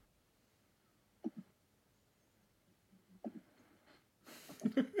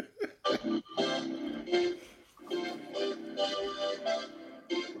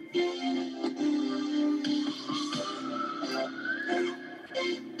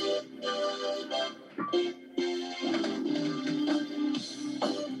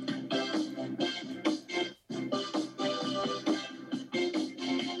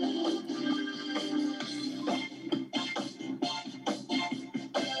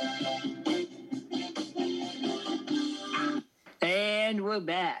And we're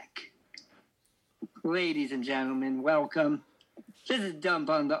back. Ladies and gentlemen, welcome. This is Dump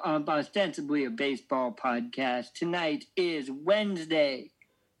on the Ump, ostensibly a baseball podcast. Tonight is Wednesday,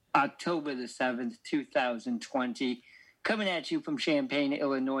 October the 7th, 2020. Coming at you from Champaign,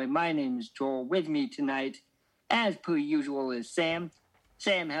 Illinois. My name is Joel. With me tonight, as per usual, is Sam.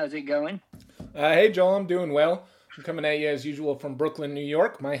 Sam, how's it going? Hey, Joel, I'm doing well. I'm coming at you as usual from Brooklyn, New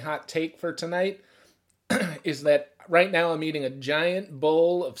York. My hot take for tonight is that right now I'm eating a giant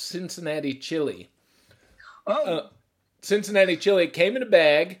bowl of Cincinnati chili. Cincinnati chili came in a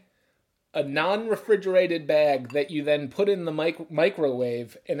bag, a non-refrigerated bag that you then put in the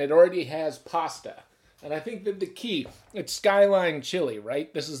microwave, and it already has pasta. And I think that the key, it's Skyline chili,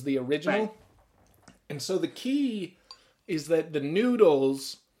 right? This is the original. Right. And so the key is that the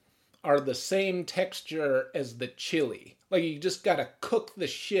noodles are the same texture as the chili. Like, you just gotta cook the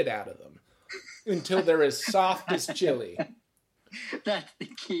shit out of them until they're as soft as chili. That's the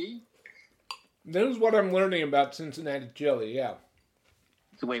key. This is what I'm learning about Cincinnati chili, yeah.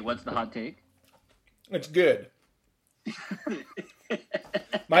 So wait, what's the hot take? It's good.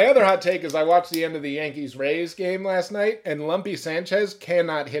 My other hot take is I watched the end of the Yankees-Rays game last night, and Lumpy Sanchez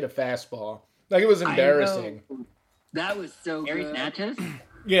cannot hit a fastball. Like, it was embarrassing. That was so Harry good. Snatches?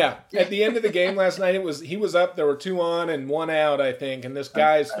 Yeah, at the end of the game last night, he was up. There were 2 on and 1 out, I think. And this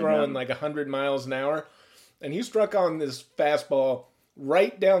guy's throwing like 100 miles an hour, and he struck on this fastball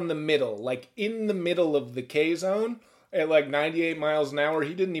right down the middle, like in the middle of the K zone at like 98 miles an hour.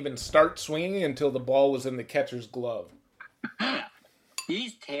 He didn't even start swinging until the ball was in the catcher's glove.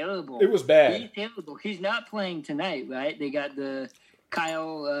 He's terrible. It was bad. He's terrible. He's not playing tonight, right? They got the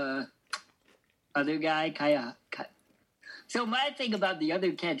Kyle, other guy, Kyle. So my thing about the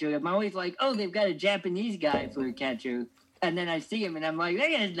other catcher, I'm always like, oh, they've got a Japanese guy for a catcher. And then I see him and I'm like,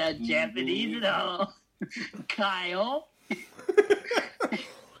 that guy's not Japanese at all. Kyle.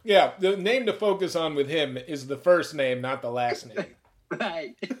 Yeah, the name to focus on with him is the first name, not the last name.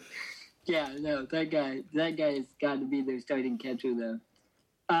 Right. Yeah, no, that guy's got to be their starting catcher, though.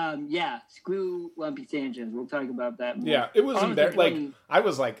 Yeah, screw Lumpy Sanchez. We'll talk about that more. Yeah, it was embarrassing. I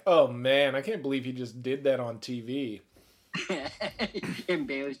was like, oh, man, I can't believe he just did that on TV.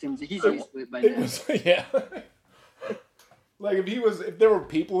 Embarrassed him. He's used to it by now. Yeah. Like, if there were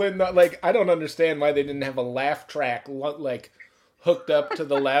people in that, like, I don't understand why they didn't have a laugh track, like, hooked up to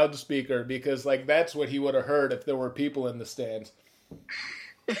the loudspeaker, because, like, that's what he would have heard if there were people in the stands.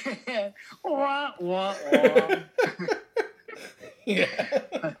 Wah, wah, wah.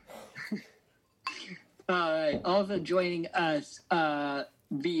 Yeah. All right. Also joining us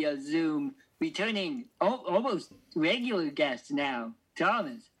via Zoom, returning almost regular guest now,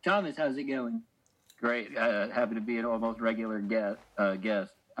 Thomas. Thomas, how's it going? Great. Happy to be an almost regular guest.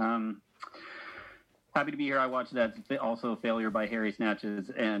 Happy to be here. I watched that also failure by Harry Snatches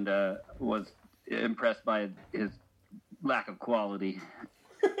and was impressed by his lack of quality.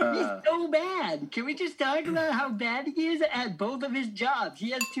 He's so bad. Can we just talk about how bad he is at both of his jobs? He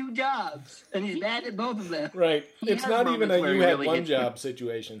has 2 jobs, and he's bad at both of them. Right. It's not even a you have one job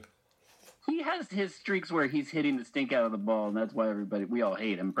situation. He has his streaks where he's hitting the stink out of the ball, and that's why we all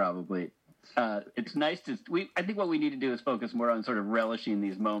hate him probably. It's nice I think what we need to do is focus more on sort of relishing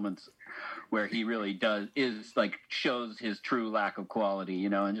these moments where he really shows his true lack of quality,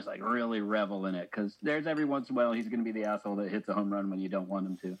 and just like really revel in it. Because there's every once in a while he's going to be the asshole that hits a home run when you don't want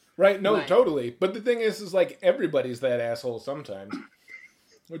him to. Right. No, Totally. But the thing is like everybody's that asshole sometimes.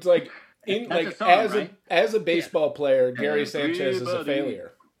 It's like as a baseball player, Gary Sanchez is a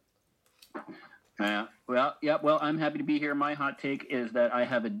failure. Well, I'm happy to be here. My hot take is that I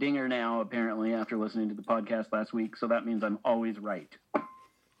have a dinger now, apparently, after listening to the podcast last week. So that means I'm always right.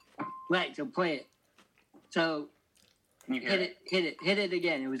 Right, so play it. So, hit it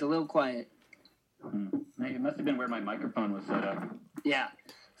again. It was a little quiet. It must have been where my microphone was set up. Yeah.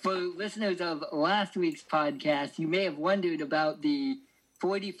 For listeners of last week's podcast, you may have wondered about the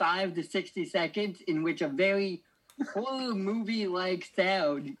 45 to 60 seconds in which a very horror movie-like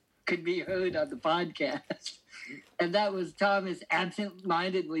sound could be heard on the podcast. And that was Thomas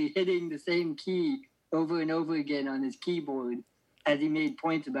absent-mindedly hitting the same key over and over again on his keyboard as he made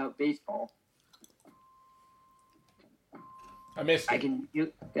points about baseball. I missed it. I can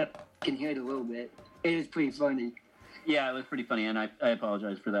hear it a little bit. It is pretty funny. Yeah, it was pretty funny, and I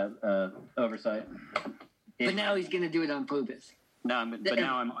apologize for that oversight. But now he's gonna do it on purpose. Now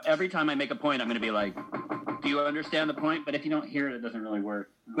every time I make a point, I'm going to be like, "Do you understand the point?" But if you don't hear it, it doesn't really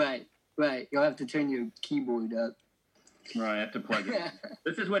work. Right. You'll have to turn your keyboard up. Right, I have to plug it.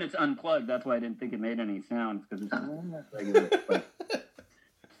 This is when it's unplugged. That's why I didn't think it made any sounds because it's regular.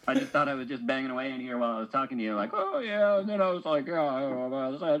 I just thought I was just banging away in here while I was talking to you, like, "Oh yeah," and then I was like, "Yeah," I don't know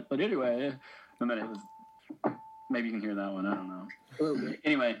about that. But anyway, and then it was. Maybe you can hear that one. I don't know.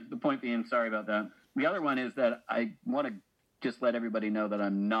 Anyway, the point being, sorry about that. The other one is that I want to just let everybody know that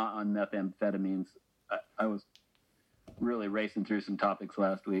I'm not on methamphetamines. I was really racing through some topics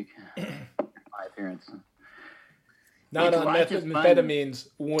last week. My appearance. Not on methamphetamines.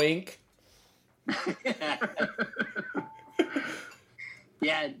 Wink.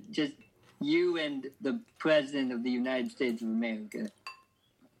 Yeah, just you and the President of the United States of America.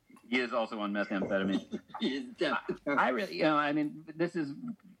 He is also on methamphetamine. He is definitely. I really, I mean, this is,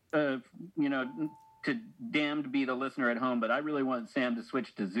 to damned be the listener at home, but I really want Sam to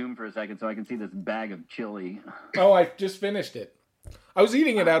switch to Zoom for a second so I can see this bag of chili. Oh, I just finished it. I was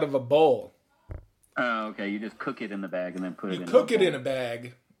eating it out of a bowl. Oh, okay. You just cook it in the bag and then put it in. You cook it in a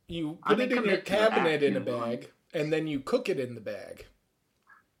bag. You put it in your cabinet in a bag, and then you cook it in the bag.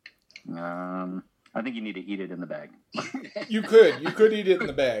 I think you need to eat it in the bag. You could eat it in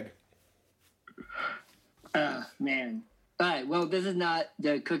the bag. Man. All right, well, this is not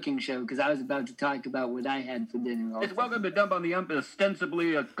the cooking show because I was about to talk about what I had for dinner. It's welcome to Dump on the Ump,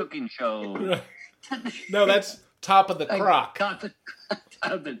 ostensibly a cooking show. No, that's Top of the Crock. Top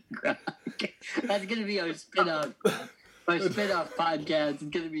of the Crock. That's going to be our spin-off. Our spin-off podcast is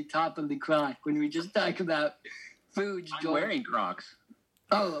going to be Top of the Crock when we just talk about food. I'm wearing Crocs.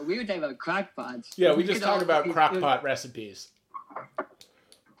 Oh, we were talking about crock pots. Yeah, we just talk about crock pot recipes.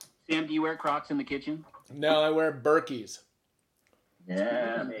 Sam, do you wear Crocs in the kitchen? No, I wear Berkeys.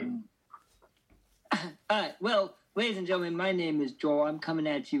 Yeah. All right. Well, ladies and gentlemen, my name is Joel. I'm coming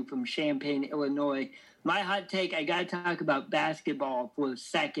at you from Champaign, Illinois. My hot take, I got to talk about basketball for a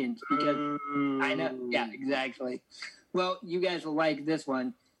second because I know. Yeah, exactly. Well, you guys will like this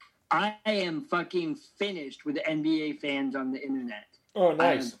one. I am fucking finished with the NBA fans on the internet. Oh,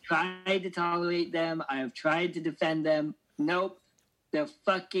 nice. I have tried to tolerate them. I have tried to defend them. Nope. They're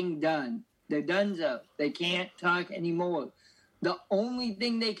fucking done. They're donezo. They can't talk anymore. The only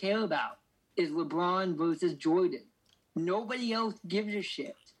thing they care about is LeBron versus Jordan. Nobody else gives a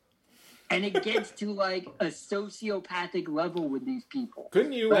shit. And it gets to like a sociopathic level with these people.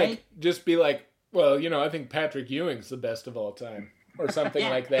 Couldn't you like just be like, well, I think Patrick Ewing's the best of all time or something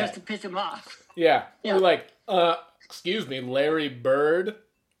like that. Just to piss him off. Yeah. You're like, excuse me, Larry Bird?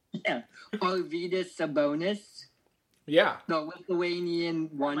 Yeah. Arvydas Sabonis. Yeah. The Lithuanian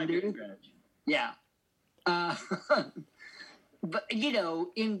wonder. Yeah. But,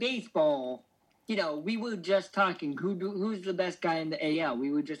 in baseball, we were just talking, who's the best guy in the AL?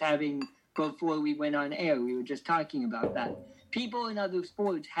 We were just having, before we went on air, we were just talking about that. People in other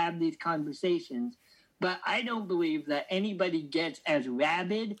sports have these conversations, but I don't believe that anybody gets as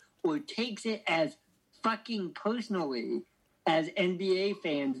rabid or takes it as fucking personally as NBA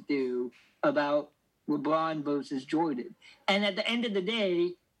fans do about LeBron versus Jordan. And at the end of the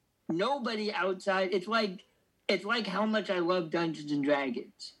day, nobody outside, it's like how much I love Dungeons and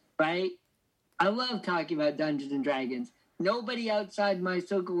Dragons, right? I love talking about Dungeons and Dragons. Nobody outside my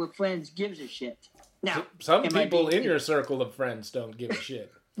circle of friends gives a shit. Now, some people in your circle of friends don't give a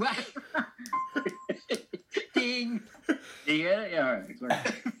shit. Right. Ding. Yeah,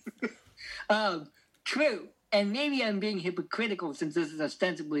 all right. True. And maybe I'm being hypocritical since this is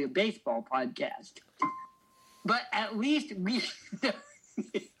ostensibly a baseball podcast. But at least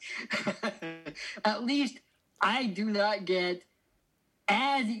I do not get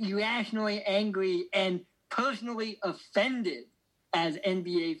as irrationally angry and personally offended as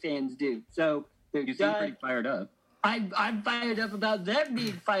NBA fans do. So you seem pretty fired up. I'm fired up about them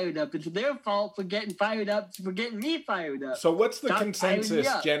being fired up. It's their fault for getting fired up, for getting me fired up. So what's the consensus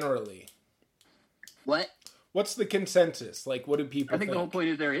generally? What? What's the consensus? Like, what do people think? I think the whole point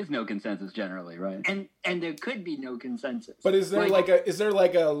is there is no consensus generally, right? And there could be no consensus. But is there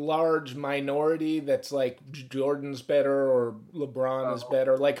like a large minority that's like Jordan's better or LeBron is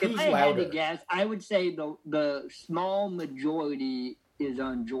better? Like, who's louder? If I had to guess, I would say the small majority is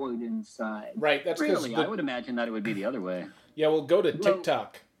on Jordan's side. Right. That's really. I would imagine that it would be the other way. Yeah, we'll go to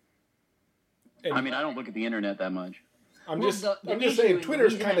TikTok. I mean, I don't look at the internet that much. I'm just saying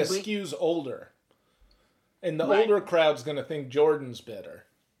Twitter's kind of skews older. And the older crowd's going to think Jordan's better.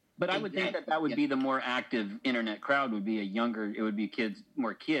 But I would think that would be the more active internet crowd would be it would be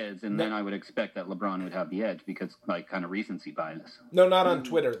more kids, and then I would expect that LeBron would have the edge because like kind of recency bias. No, not on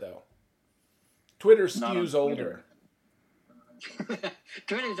Twitter though. Twitter skews older.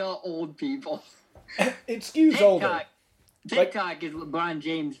 Twitter's all old people. It skews older. TikTok is LeBron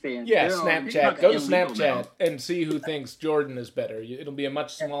James fans. Yeah, Snapchat. Go to Snapchat and see who thinks Jordan is better. It'll be a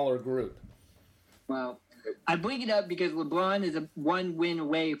much smaller group. Well, I bring it up because LeBron is one win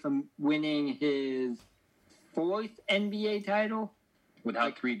away from winning his 4th NBA title.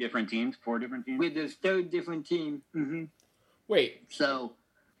 Without 4 different teams? With his 3rd different team. Mm-hmm. Wait. So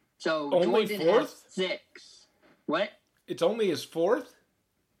only Jordan 4th? has 6. What? It's only his 4th?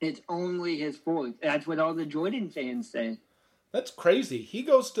 It's only his 4th. That's what all the Jordan fans say. That's crazy. He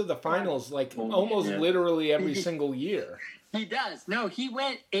goes to the finals almost literally every single year. He does. No, he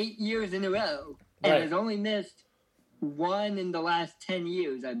went 8 years in a row and has only missed 1 in the last 10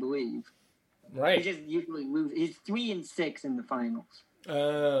 years, I believe. Right. He just usually loses. He's 3-6 in the finals.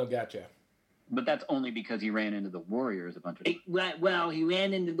 Oh, gotcha. But that's only because he ran into the Warriors a bunch of times. Well, he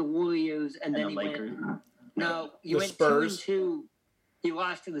ran into the Warriors and then the he Lakers. went Spurs. 2-2. He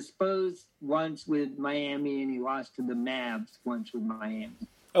lost to the Spurs once with Miami, and he lost to the Mavs once with Miami.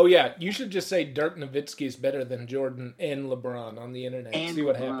 Oh, yeah. You should just say Dirk Nowitzki is better than Jordan and LeBron on the internet. And see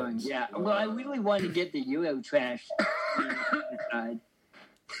what LeBron, happens. Yeah. Well, I really wanted to get the Euro trash side.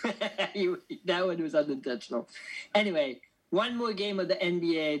 That one was unintentional. Anyway, one more game of the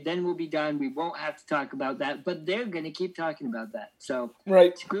NBA, then we'll be done. We won't have to talk about that, but they're going to keep talking about that. So,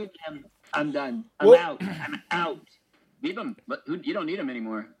 screw them. I'm done. I'm out. Leave him, but you don't need him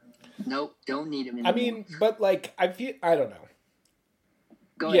anymore. Nope, don't need him anymore. I mean, but like, I don't know.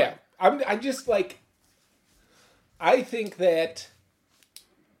 Go ahead. I just like, I think that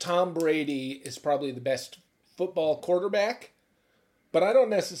Tom Brady is probably the best football quarterback, but I don't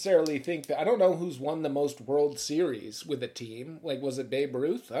necessarily think that, I don't know who's won the most World Series with a team. Like, was it Babe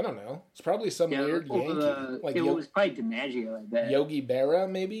Ruth? I don't know. It's probably some weird Yankee. It was probably DiMaggio, I bet. Yogi Berra,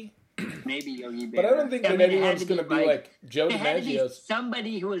 maybe? Maybe Yogi Berra. But I don't think that anyone's going to be like Joe DiMaggio's.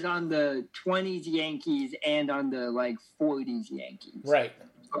 Somebody who was on the 20s Yankees and on the 40s Yankees. Right.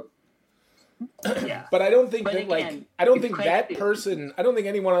 Yeah. But I don't think I don't think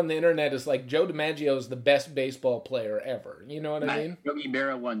anyone on the internet is like Joe DiMaggio is the best baseball player ever. You know what I mean? Yogi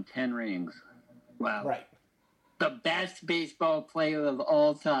Berra won 10 rings. Wow. Right. The best baseball player of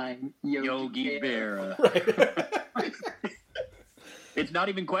all time, Yogi Berra. Right. It's not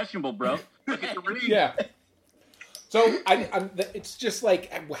even questionable, bro. Look at the ring. Yeah. So it's just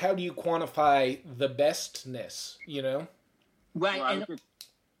like, how do you quantify the bestness? You know? Right. Well,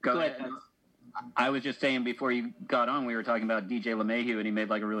 go ahead. I was just saying before you got on, we were talking about DJ LeMahieu, and he made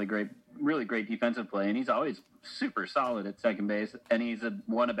like a really great defensive play, and he's always super solid at second base, and he's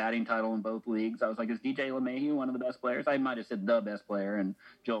won a batting title in both leagues. I was like, is DJ LeMahieu one of the best players? I might have said the best player, and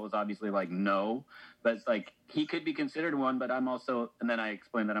Joel was obviously like, no, but it's like he could be considered one, but I'm also, and then I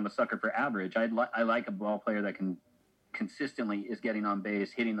explained that I'm a sucker for average. I like a ball player that can consistently is getting on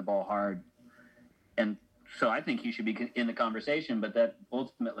base, hitting the ball hard, and so I think he should be in the conversation, but that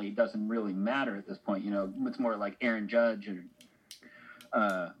ultimately doesn't really matter at this point. You know, it's more like Aaron Judge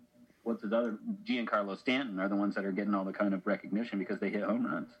or what's his other, Giancarlo Stanton are the ones that are getting all the kind of recognition because they hit home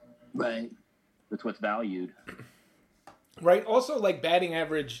runs. Right. That's what's valued. Right. Also, like, batting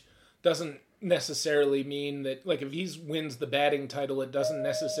average doesn't necessarily mean that, like, if he wins the batting title, it doesn't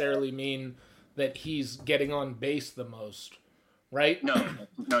necessarily mean that he's getting on base the most. Right? No.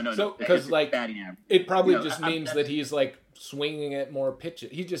 So, because like, batting average. it probably just means that he's like swinging at more pitches.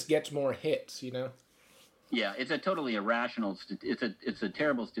 He just gets more hits, you know? Yeah, it's a totally irrational. It's a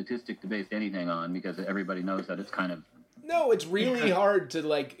terrible statistic to base anything on because everybody knows that it's kind of. No, it's really hard to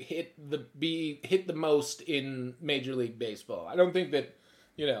like hit the most in Major League Baseball. I don't think that,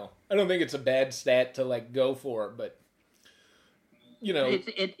 I don't think it's a bad stat to like go for, but.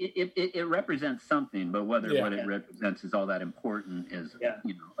 It represents something, but whether what it represents is all that important is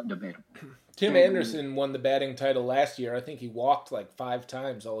debatable. Tim Anderson won the batting title last year. I think he walked like 5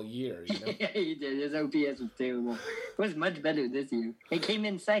 times all year. Yeah, he did. His OPS was terrible. It was much better this year. He came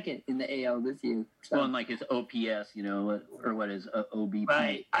in second in the AL this year. So. Well, and like his OPS, or what is OBP?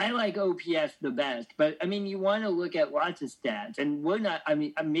 Right. I like OPS the best, but I mean, you want to look at lots of stats, and we're not. I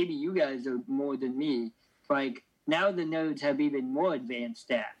mean, maybe you guys are more than me. Like. Now the nodes have even more advanced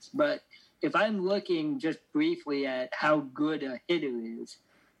stats. But if I'm looking just briefly at how good a hitter is,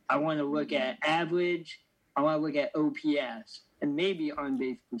 I want to look at average, I want to look at OPS, and maybe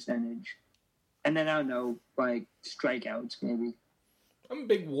on-base percentage. And then, I don't know, like strikeouts maybe. I'm a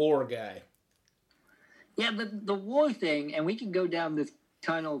big WAR guy. Yeah, but the WAR thing, and we can go down this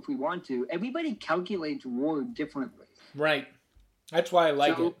tunnel if we want to. Everybody calculates WAR differently. Right. That's why I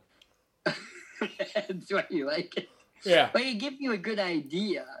like it. That's why you like it. Yeah. But it gives you a good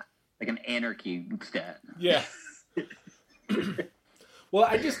idea. Like an anarchy stat. Yeah. Well,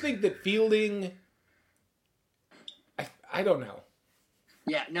 I just think that fielding, I don't know.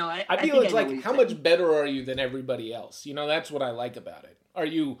 Yeah, no, I feel think it's like, how much better are you than everybody else? You know, that's what I like about it. Are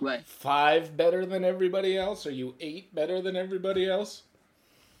you 5 better than everybody else? Are you 8 better than everybody else?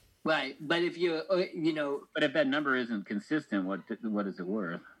 Right, but if you're, But if that number isn't consistent, what is it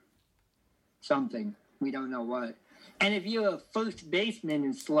worth? Something. We don't know what. And if you're a first baseman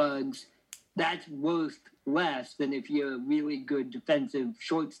in slugs, that's worth less than if you're a really good defensive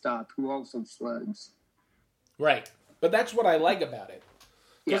shortstop who also slugs. Right. But that's what I like about it.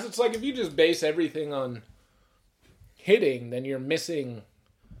 Because it's like if you just base everything on hitting, then you're missing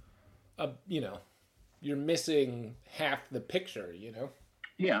you're missing half the picture, you know?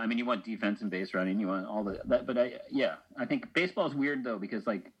 Yeah, I mean, you want defense and base running, you want all that, but I think baseball's weird though, because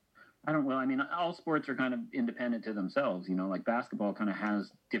like, all sports are kind of independent to themselves, you know, like basketball kind of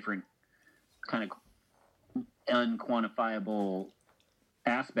has different kind of unquantifiable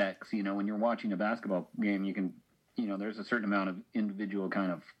aspects, you know, when you're watching a basketball game, you can, you know, there's a certain amount of individual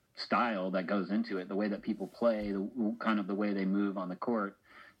kind of style that goes into it, the way that people play, the way they move on the court.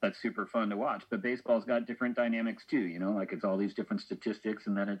 That's super fun to watch. But baseball's got different dynamics too, you know, like it's all these different statistics,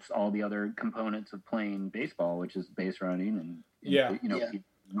 and then it's all the other components of playing baseball, which is base running and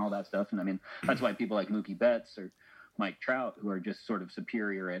and all that stuff. And I mean, that's why people like Mookie Betts or Mike Trout, who are just sort of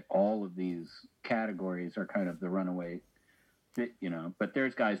superior at all of these categories, are kind of the runaway, you know. But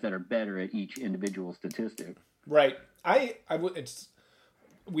there's guys that are better at each individual statistic. Right.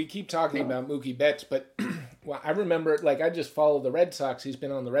 We keep talking about Mookie Betts, but well, I remember, like, I just follow the Red Sox. He's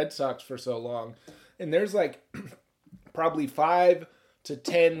been on the Red Sox for so long. And there's, like, probably 5 to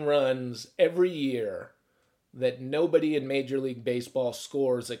 10 runs every year that nobody in Major League Baseball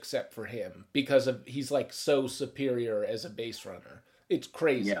scores except for him because he's, like, so superior as a base runner. It's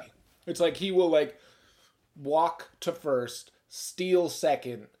crazy. Yeah. It's like he will, like, walk to first, steal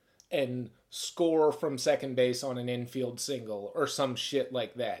second, and score from second base on an infield single or some shit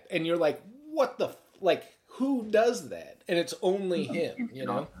like that. And you're like, what the... who does that? And it's only him, you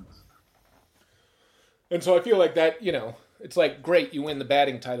know? And so I feel like that, you know, it's like, great, you win the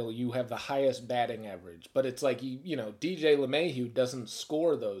batting title, you have the highest batting average. But it's like, you know, DJ LeMahieu doesn't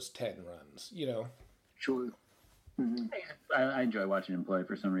score those 10 runs, you know? Sure. Mm-hmm. I enjoy watching him play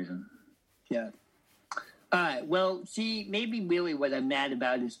for some reason. Yeah. All right. Well, see, maybe really what I'm mad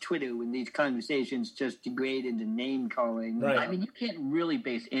about is Twitter when these conversations just degrade into name calling. Right. I mean, you can't really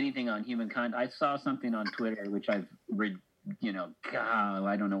base anything on humankind. I saw something on Twitter, which I've read, you know, God,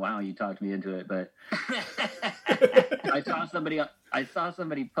 I don't know how you talked me into it, but I saw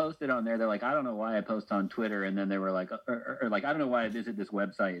somebody posted on there. They're like, I don't know why I post on Twitter. And then they were like, or like, I don't know why I visit this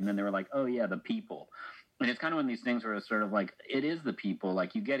website. And then they were like, oh yeah, the people. And it's kind of one of these things where it's sort of like, it is the people.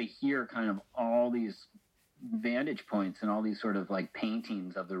 Like you get to hear kind of all these vantage points and all these sort of like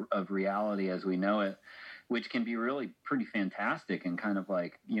paintings of reality as we know it, which can be really pretty fantastic. And kind of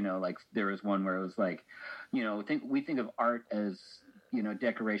like, you know, like there was one where it was like, you know, we think of art as, you know,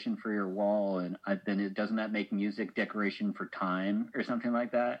 decoration for your wall, and then doesn't that make music decoration for time or something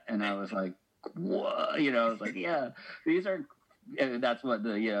like that? And I was like, what? You know, I was like, yeah, these are. And that's what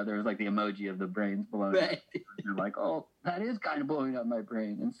there was like the emoji of the brains blowing up. You're like, oh, that is kind of blowing up my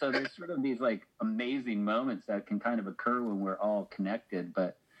brain. And so there's sort of these like amazing moments that can kind of occur when we're all connected.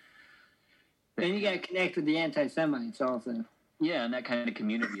 But then you got to connect with the anti-Semites also. Yeah, and that kind of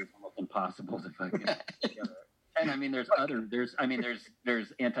community is almost impossible to fucking together. And I mean, there's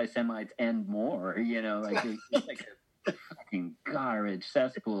anti-Semites and more. You know, like it's like a fucking garbage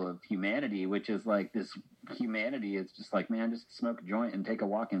cesspool of humanity, which is like this humanity is just like, man, just smoke a joint and take a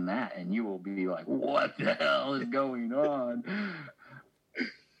walk in that, and you will be like, what the hell is going on?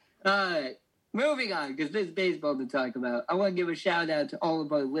 All right, moving on, because there's baseball to talk about. I want to give a shout out to all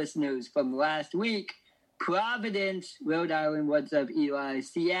of our listeners from last week. Providence, Rhode Island, what's up, Eli?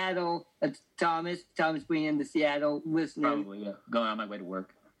 Seattle, that's Thomas bringing in the Seattle listening. Probably, yeah. Going on my way to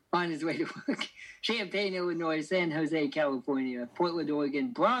work. On his way to work. Champaign, Illinois, San Jose, California, Portland,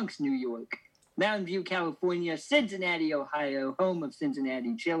 Oregon, Bronx, New York, Mountain View, California, Cincinnati, Ohio, home of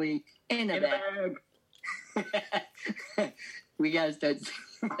Cincinnati chili, in a bag. We got to start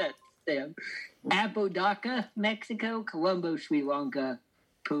saying that, Sam. Apodaca, Mexico, Colombo, Sri Lanka,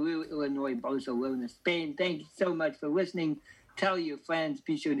 Peru, Illinois, Barcelona, Spain. Thank you so much for listening. Tell your friends.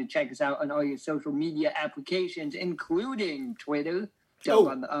 Be sure to check us out on all your social media applications, including Twitter.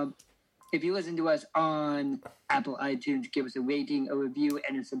 On the if you listen to us on Apple iTunes, give us a rating, a review,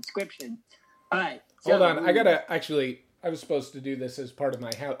 and a subscription. All right. So, Hold on. I was supposed to do this as part of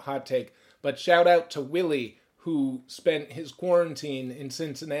my hot take, but shout out to Willie, who spent his quarantine in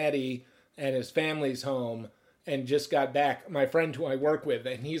Cincinnati at his family's home and just got back. My friend who I work with,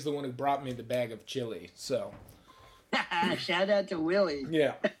 and he's the one who brought me the bag of chili. So, shout out to Willie.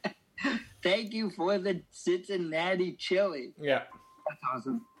 yeah. Thank you for the Cincinnati chili. Yeah. That's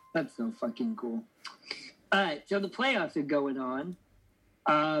awesome. That's so fucking cool. All right, so the playoffs are going on.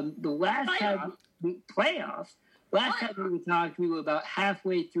 The last time we talked, we were about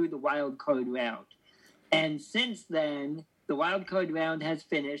halfway through the wild card round. And since then, the wild card round has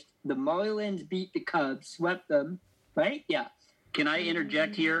finished. The Marlins beat the Cubs, swept them, right? Yeah. Can I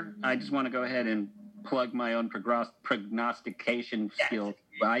interject here? I just want to go ahead and plug my own prognostication skills.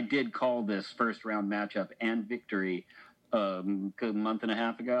 I did call this first round matchup and victory a month and a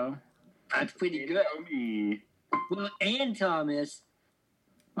half ago. That's pretty good. Well, and Thomas,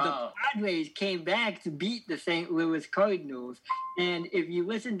 the Padres came back to beat the St. Louis Cardinals. And if you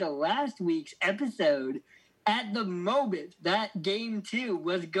listen to last week's episode, at the moment that game 2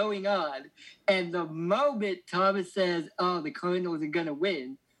 was going on, and the moment Thomas says, oh, the Cardinals are going to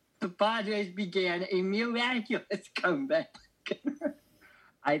win, the Padres began a miraculous comeback.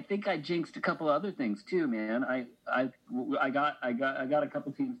 I think I jinxed a couple other things too, man. I got a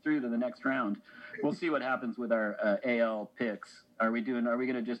couple teams through to the next round. We'll see what happens with our AL picks. Are we going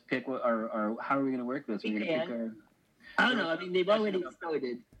to just pick or how are we going to work this? Are we going to pick our? I don't know. I mean, they've already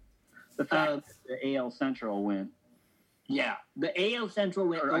started. The fact that the AL Central went. Yeah, the AL Central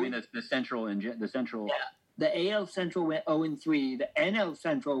went. The Central. Yeah, the AL Central went 0-3. The NL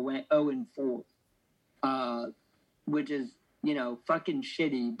Central went 0-4, which is fucking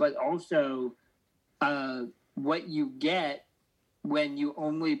shitty. But also, what you get when you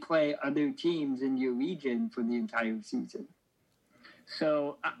only play other teams in your region for the entire season.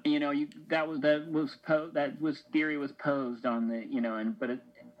 So that theory was posed on the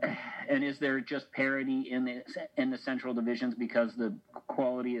and is there just parity in the central divisions because the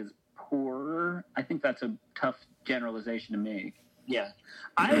quality is poorer? I think that's a tough generalization to make. Yeah,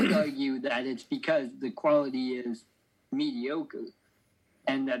 I would argue that it's because the quality is mediocre,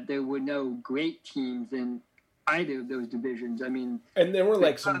 and that there were no great teams in either of those divisions. I mean, and there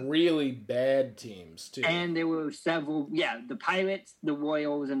were some really bad teams too. And there were several. Yeah, the Pirates, the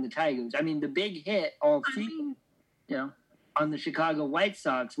Royals, and the Tigers. I mean, the big hit all season, on the Chicago White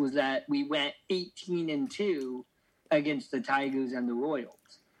Sox was that we went 18-2 against the Tigers and the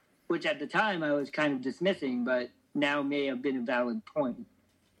Royals, which at the time I was kind of dismissing, but now may have been a valid point.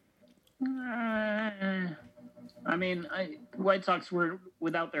 I mean, White Sox were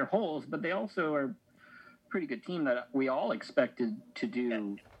without their holes, but they also are a pretty good team that we all expected to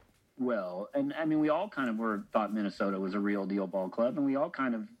do well. And I mean, we all kind of thought Minnesota was a real deal ball club, and we all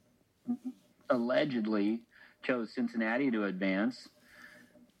kind of allegedly chose Cincinnati to advance.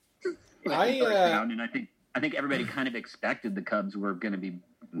 And I think everybody kind of expected the Cubs were going to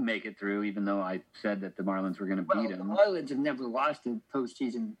make it through, even though I said that the Marlins were going to beat them. The Marlins have never lost a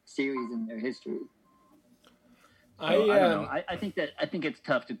postseason series in their history. I don't know. I think it's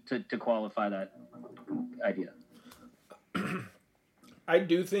tough to qualify that idea. I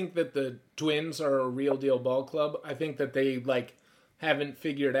do think that the Twins are a real deal ball club. I think that they haven't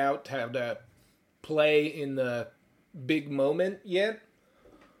figured out how to play in the big moment yet.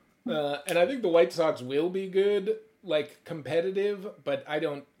 And I think the White Sox will be good, competitive, but I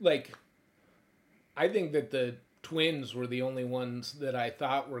don't I think that the Twins were the only ones that I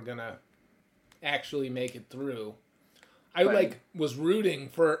thought were gonna actually make it through. I was rooting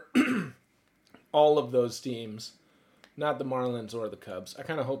for all of those teams, not the Marlins or the Cubs. I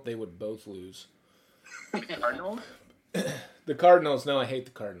kind of hope they would both lose. Cardinals? The Cardinals, no, I hate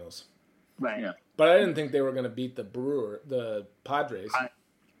the Cardinals. Right. Yeah. But I didn't think they were going to beat the Padres.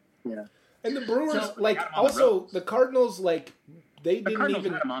 Yeah. And the Brewers, the Cardinals, they didn't the Cardinals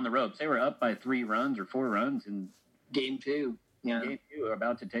even had them on the ropes. They were up by 3 runs or 4 runs in game 2. Yeah. Game 2,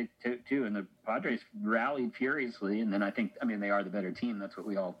 about to take 2, and the Padres rallied furiously. And then they are the better team. That's what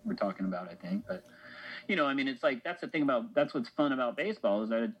we all were talking about, I think. But it's that's the thing that's what's fun about baseball is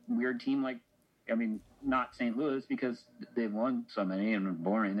that a weird team not St. Louis because they've won so many and are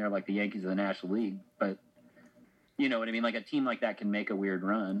boring. They're like the Yankees of the National League, but you know what I mean? Like a team like that can make a weird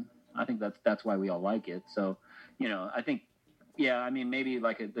run. I think that's why we all like it. So, I think, maybe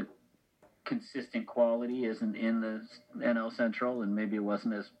the consistent quality isn't in the NL Central, and maybe it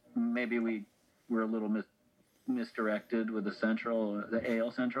wasn't maybe we were a little misdirected with the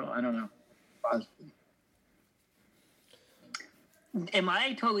AL Central. I don't know. am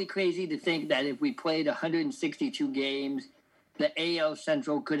I totally crazy to think that if we played 162 games, the AL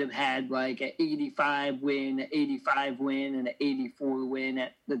Central could have had like an 85 win, an 85 win, and an 84 win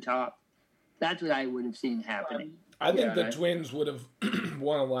at the top? That's what I would have seen happening. I think the Twins would have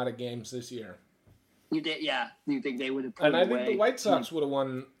won a lot of games this year. You did, yeah. You think they would have? And I think the White Sox would have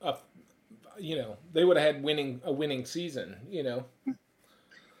won. They would have had a winning season.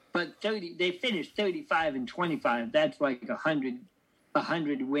 But they finished 35-25. That's like a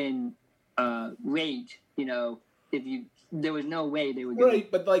 100 win rate. There was no way they would.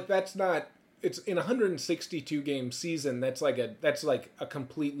 Right, but like that's not. It's in a 162 game season. That's like a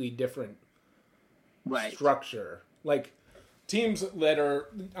completely different structure. Like teams that are.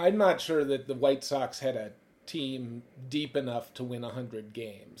 I'm not sure that the White Sox had a team deep enough to win 100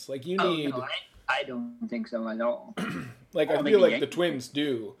 games. Like you need. No, I don't think so at all. I feel like the Twins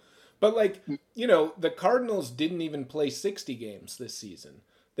do. But the Cardinals didn't even play 60 games this season.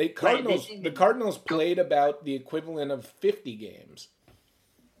 The Cardinals played about the equivalent of 50 games.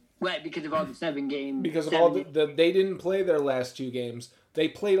 Right, because of all the 7 games. Because of all they didn't play their last 2 games. They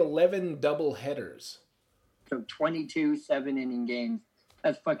played 11 double headers. So 22 7-inning games.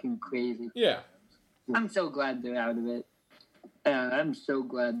 That's fucking crazy. Yeah. I'm so glad they're out of it. I'm so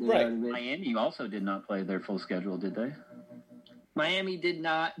glad they're out of it. Miami also did not play their full schedule, did they? Miami did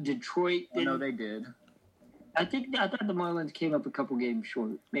not. Detroit didn't. No, they did. I thought the Marlins came up a couple games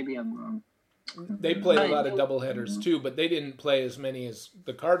short. Maybe I'm wrong. They played a lot of doubleheaders too, but they didn't play as many as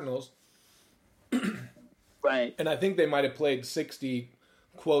the Cardinals. Right. And I think they might have played 60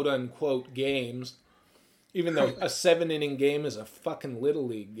 quote-unquote games, even though a 7-inning game is a fucking Little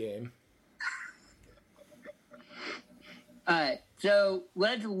League game. All right, so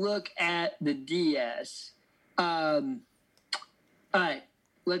let's look at the DS. All right,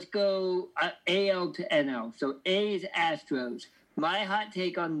 let's go AL to NL. So A's, Astros. My hot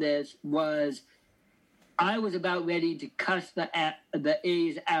take on this was I was about ready to cuss the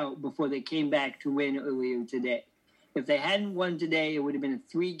A's out before they came back to win earlier today. If they hadn't won today, it would have been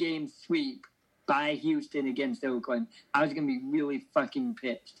a 3-game sweep by Houston against Oakland. I was going to be really fucking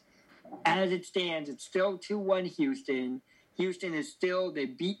pissed. As it stands, it's still 2-1 Houston. Houston is still, they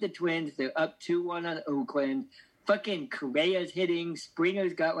beat the Twins. They're up 2-1 on Oakland. Fucking Correa's hitting.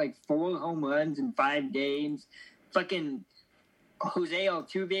 Springer's got like 4 home runs in 5 games. Fucking Jose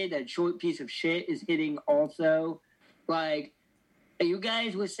Altuve, that short piece of shit, is hitting also. Like, you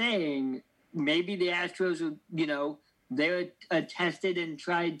guys were saying, maybe the Astros are, they're a tested and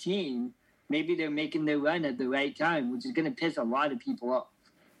tried team. Maybe they're making their run at the right time, which is going to piss a lot of people off.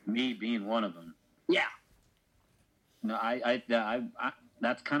 Me being one of them. Yeah. No, I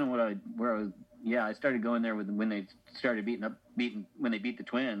that's kind of I started going there when they started when they beat the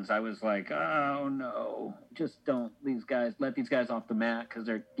Twins. I was like, oh no, just let these guys off the mat, because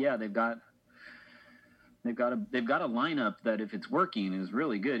they've got a lineup that, if it's working, is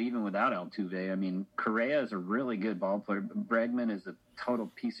really good even without Altuve. I mean, Correa is a really good ball player. Bregman is a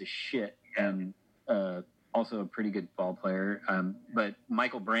total piece of shit and also a pretty good ball player. But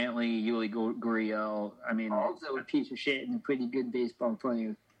Michael Brantley, Yuli Gurriel, I mean, also a piece of shit and a pretty good baseball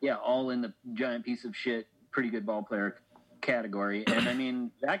player. Yeah, all in the giant piece of shit, pretty good ball player category. And I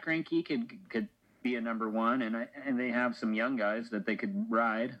mean, Zach Greinke could be a number 1, and they have some young guys that they could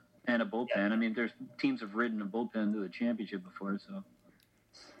ride, and a bullpen. Yeah. I mean, there's teams have ridden a bullpen to the championship before, so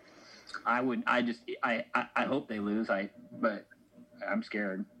I hope they lose. But I'm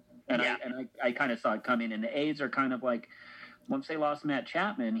scared. And yeah. I kind of saw it coming. And the A's are kind of like, once they lost Matt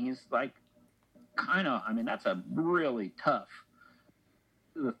Chapman, he's like that's a really tough,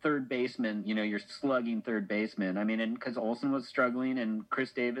 the third baseman, you're slugging third baseman. I mean, and because Olsen was struggling and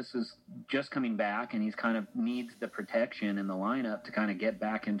Chris Davis is just coming back, and he's kind of needs the protection in the lineup to kind of get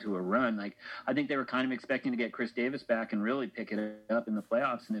back into a run. Like, I think they were kind of expecting to get Chris Davis back and really pick it up in the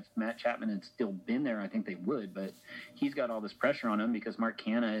playoffs. And if Matt Chapman had still been there, I think they would. But he's got all this pressure on him because Mark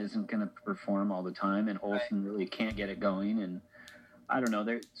Canha isn't going to perform all the time, and Olsen really can't get it going. And I don't know.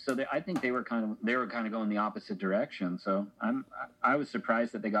 I think they were kind of going the opposite direction. So I was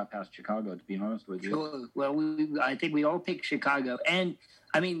surprised that they got past Chicago, to be honest with you. Sure. Well, I think we all picked Chicago, and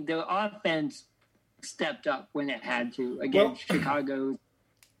I mean their offense stepped up when it had to against Chicago,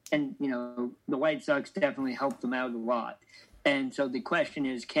 and the White Sox definitely helped them out a lot. And so the question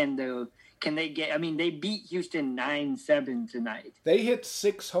is, can they get? I mean, they beat Houston 9-7 tonight. They hit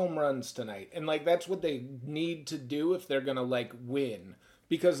 6 home runs tonight, and that's what they need to do if they're gonna win,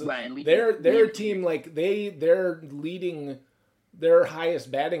 because their team they're leading their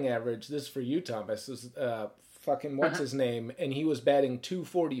highest batting average. This is for you, Thomas, is fucking what's his name, and he was batting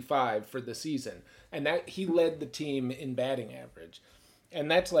 .245 for the season, and that he led the team in batting average,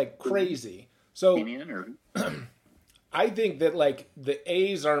 and that's like crazy. So I think that like the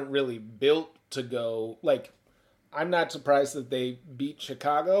A's aren't really built to go like. I'm not surprised that they beat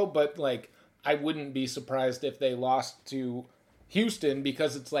Chicago, but like I wouldn't be surprised if they lost to Houston,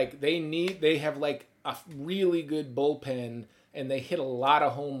 because it's like they have like a really good bullpen and they hit a lot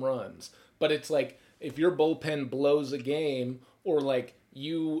of home runs. But it's like if your bullpen blows a game, or like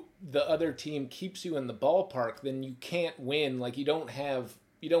the other team keeps you in the ballpark, then you can't win. Like you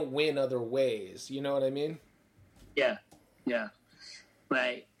don't win other ways. You know what I mean? Yeah.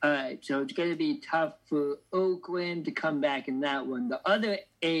 Right. All right. So it's going to be tough for Oakland to come back in that one. The other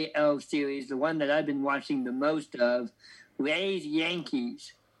AL series, the one that I've been watching the most of, Rays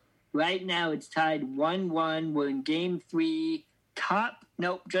Yankees. Right now it's tied 1-1. We're in game 3.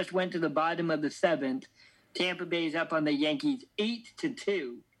 Just went to the bottom of the 7th. Tampa Bay's up on the Yankees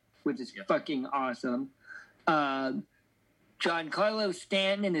 8-2, which is fucking awesome. Giancarlo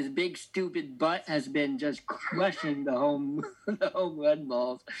Stanton and his big stupid butt has been just crushing the home run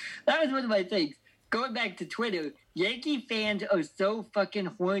balls. That was one of my things. Going back to Twitter, Yankee fans are so fucking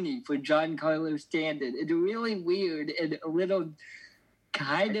horny for Giancarlo Stanton. It's really weird and a little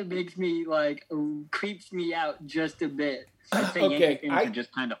kind of makes me like creeps me out just a bit. I think Yankee fans are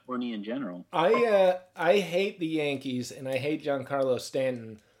just kind of horny in general. I hate the Yankees and I hate Giancarlo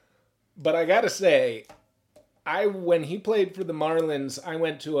Stanton, but I gotta say, when he played for the Marlins, I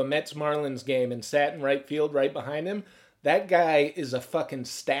went to a Mets-Marlins game and sat in right field right behind him. That guy is a fucking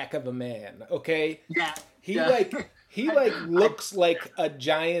stack of a man, okay? Yeah. He looks like a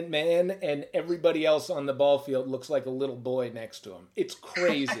giant man, and everybody else on the ball field looks like a little boy next to him. It's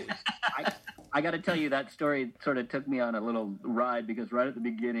crazy. I got to tell you, that story sort of took me on a little ride, because right at the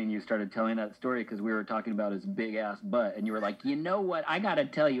beginning you started telling that story because we were talking about his big-ass butt, and you were like, you know what, I got to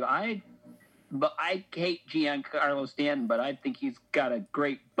tell you, I hate Giancarlo Stanton, but I think he's got a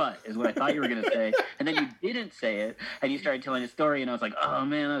great butt, is what I thought you were going to say. And then you didn't say it, and you started telling his story, and I was like, oh,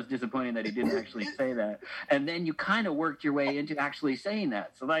 man, I was disappointed that he didn't actually say that. And then you kind of worked your way into actually saying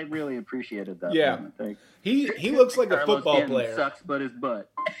that, so I really appreciated that. Yeah. Like, he looks like a football Stanton player. Sucks, but his butt.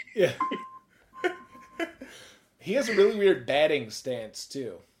 Yeah. He has a really weird batting stance,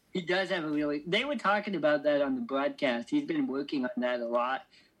 too. He does have a really... They were talking about that on the broadcast. He's been working on that a lot.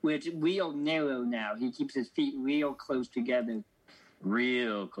 Which real narrow now. He keeps his feet real close together.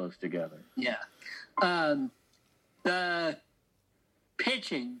 Real close together. Yeah. The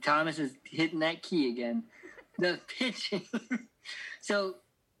pitching. Thomas is hitting that key again. The pitching. So,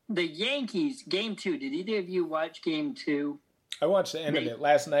 the Yankees, game 2. Did either of you watch game 2? I watched the end of it.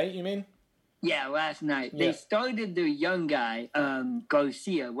 Last night, you mean? Yeah, last night. Yeah. They started their young guy,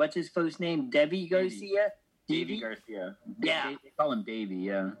 Garcia. What's his first name? Debbie Garcia? Davey Garcia. Yeah. They call him Davey,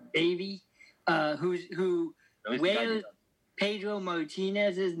 yeah. Davey, who wears Pedro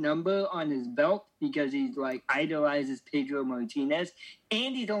Martinez's number on his belt because he's like idolizes Pedro Martinez,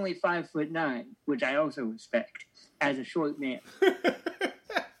 and he's only 5'9", which I also respect as a short man.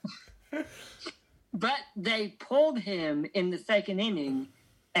 But they pulled him in the second inning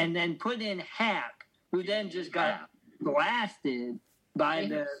and then put in Happ, who then just got blasted by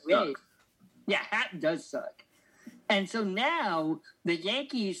the Rays. Yeah, Happ does suck. And so now the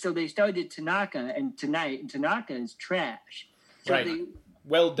Yankees, so they started Tanaka, and Tanaka is trash. So right.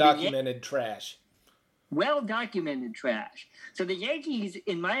 Well-documented trash. Well-documented trash. So the Yankees,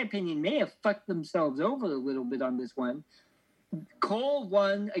 in my opinion, may have fucked themselves over a little bit on this one. Cole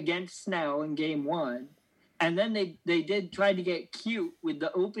won against Snell in game 1, and then they did try to get cute with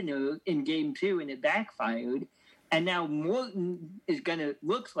the opener in game 2, and it backfired. And now Morton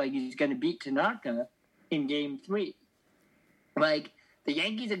looks like he's gonna beat Tanaka in game 3. Like, the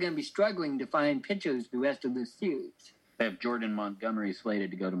Yankees are gonna be struggling to find pitchers the rest of this series. They have Jordan Montgomery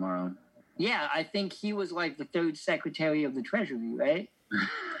slated to go tomorrow. Yeah, I think he was like the 3rd Secretary of the Treasury, right?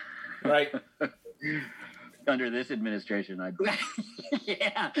 Right. Under this administration,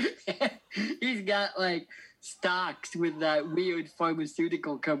 Yeah. He's got like stocks with that weird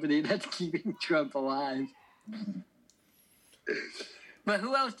pharmaceutical company that's keeping Trump alive. But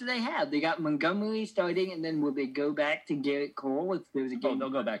who else do they have? They got Montgomery starting, and then will they go back to Garrett Cole if there's a game? Oh, they'll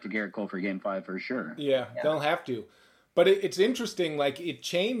go back to Garrett Cole for game 5 for sure. Yeah. They'll have to. But it's interesting, like, it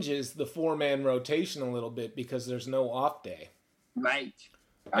changes the 4-man rotation a little bit because there's no off day. Right.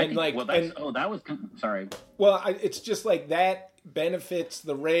 Sorry. Well, it's just like that benefits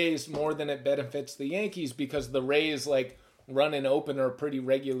the Rays more than it benefits the Yankees because the Rays, like, run an opener pretty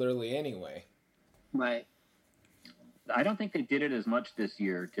regularly anyway. Right. I don't think they did it as much this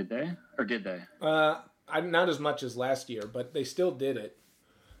year, did they? Or did they? not as much as last year, but they still did it.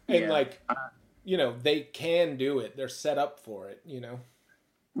 And they can do it. They're set up for it,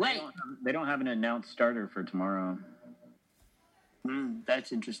 Right. They don't have an announced starter for tomorrow.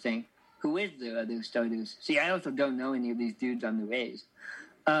 That's interesting. Who is the other starters? See, I also don't know any of these dudes on the Rays.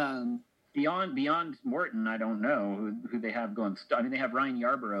 Beyond Morton, I don't know who they have going. I mean, they have Ryan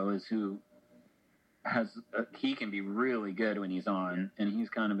Yarborough he can be really good when he's on, and he's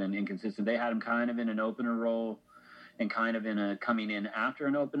kind of been inconsistent. They had him kind of in an opener role and kind of in a coming in after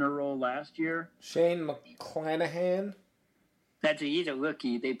an opener role last year. Shane McClanahan. He's a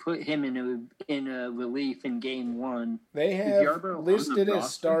rookie. They put him in a relief in game 1. They have listed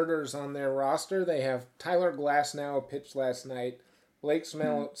as starters on their roster. They have Tyler Glasnow, who pitched last night, Blake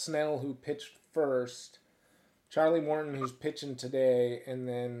Snell, who pitched first, Charlie Morton, who's pitching today, and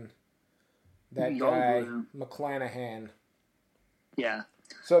then that guy, McClanahan. Yeah.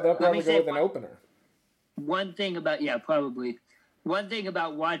 So they'll probably go with an opener. One thing about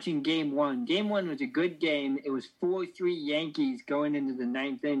watching game 1. Game 1 was a good game. It was 4-3 Yankees going into the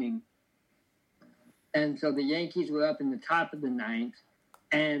 9th inning. And so the Yankees were up in the top of the 9th.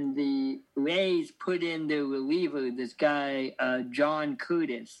 And the Rays put in their reliever, this guy, John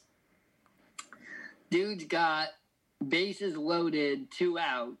Curtis. Dude's got bases loaded, 2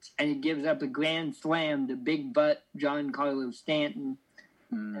 outs, and he gives up a grand slam to big butt Giancarlo Stanton.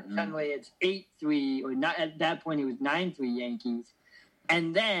 And suddenly it's 8-3, or not at that point it was 9-3 Yankees.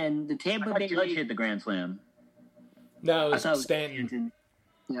 And then the Tampa Bay Judge hit the grand slam. No, it was Stanton.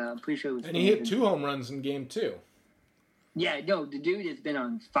 Yeah, I'm pretty sure it was And Stanton. he hit 2 home runs in game 2. Yeah, no, the dude has been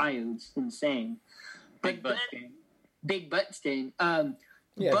on fire. It's insane. Big butt stain. Big butt stain.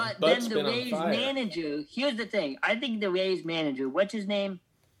 Yeah, but then the Rays manager, here's the thing. I think the Rays manager, what's his name?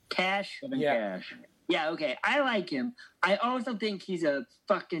 Cash? Cash. Yeah, okay. I like him. I also think he's a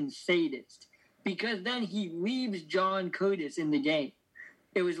fucking sadist because then he leaves John Curtis in the game.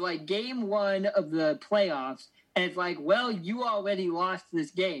 It was like game 1 of the playoffs, and it's like, well, you already lost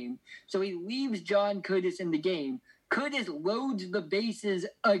this game. So he leaves John Curtis in the game. Curtis loads the bases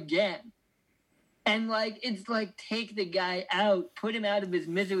again. And, it's like, take the guy out, put him out of his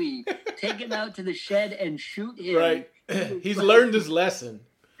misery, take him out to the shed and shoot him. Right. He's learned his lesson.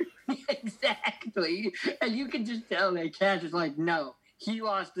 Exactly. And you can just tell that Cash is like, no, he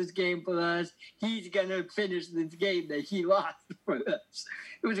lost this game for us. He's going to finish this game that he lost for us.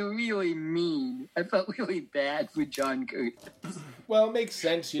 It was really mean. I felt really bad for John Curtis. Well, it makes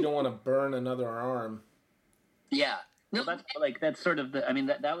sense. You don't want to burn another arm. Yeah. No, that's sort of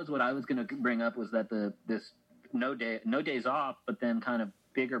that was what I was going to bring up, was that this no days off, but then kind of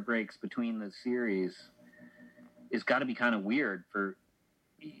bigger breaks between the series is got to be kind of weird for.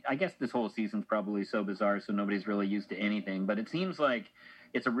 I guess this whole season's probably so bizarre, so nobody's really used to anything. But it seems like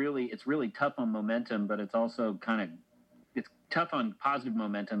it's really tough on momentum, but it's also it's tough on positive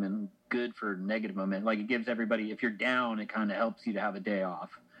momentum and good for negative momentum. Like, it gives everybody, if you're down, it kind of helps you to have a day off.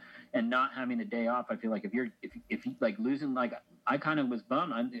 And not having a day off, I feel like if you like losing, like I kind of was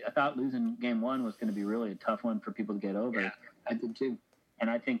bummed. I thought losing game 1 was going to be really a tough one for people to get over. Yeah, I did too. And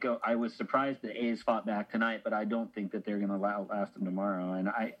I think I was surprised the A's fought back tonight, but I don't think that they're going to last them tomorrow. And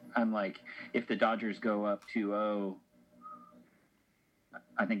I'm like, if the Dodgers go up 2-0,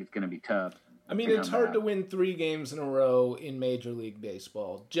 I think it's going to be tough. I mean, it's hard to win 3 games in a row in Major League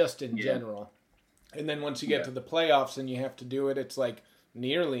Baseball, just in general. And then once you get to the playoffs and you have to do it, it's like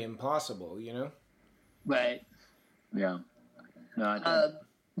nearly impossible, Right. Yeah. No,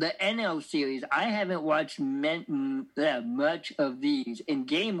 the NL series, I haven't watched much of these. In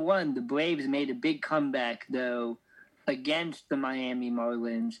game 1, the Braves made a big comeback, though, against the Miami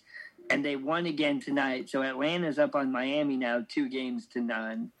Marlins, and they won again tonight. So Atlanta's up on Miami now,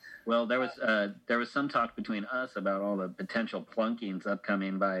 2-0. Well, there was some talk between us about all the potential plunkings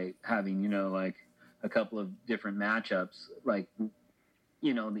upcoming by having, like a couple of different matchups, like,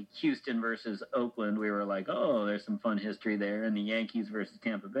 the Houston versus Oakland, we were like, oh, there's some fun history there. And the Yankees versus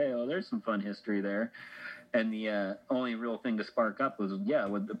Tampa Bay, oh, there's some fun history there. And the only real thing to spark up was,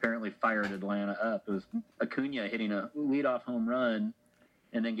 what apparently fired Atlanta up. It was Acuna hitting a leadoff home run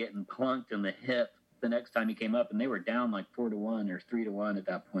and then getting plunked in the hip the next time he came up. And they were down like 4-1 or 3-1 at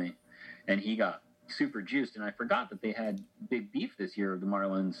that point. And he got super juiced. And I forgot that they had big beef this year, the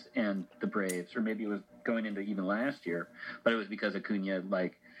Marlins and the Braves, or maybe it was going into even last year, but it was because Acuna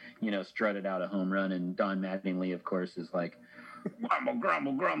strutted out a home run, and Don Mattingly, of course, is like, grumble,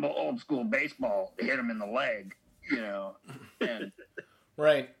 grumble, grumble, old school baseball, hit him in the leg, and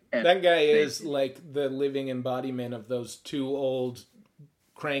right. And that guy is like the living embodiment of those 2 old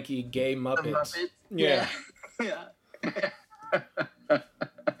cranky gay Muppets. Yeah.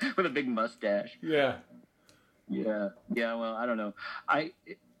 with a big mustache. Yeah. Yeah. Well, I don't know.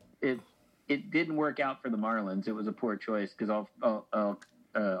 It didn't work out for the Marlins. It was a poor choice because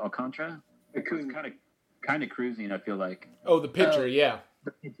Alcantara was kind of cruising. I feel like. Oh, the pitcher, yeah.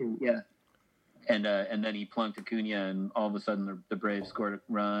 The pitcher, yeah. And then he plunked Acuna, and all of a sudden the Braves scored a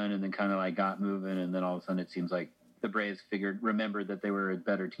run, and then kind of like got moving, and then all of a sudden it seems like the Braves remembered that they were a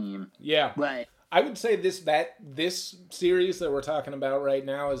better team. Yeah, right. I would say this series that we're talking about right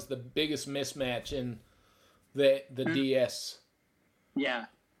now is the biggest mismatch in the DS. Yeah.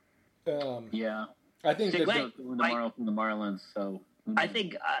 Yeah. I think the Marlins. So I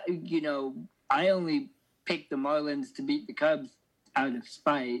think I only picked the Marlins to beat the Cubs out of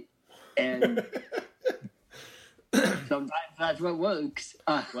spite. And sometimes that's what works.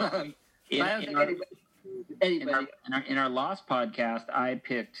 In our Lost podcast, I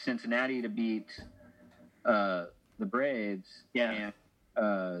picked Cincinnati to beat the Braves and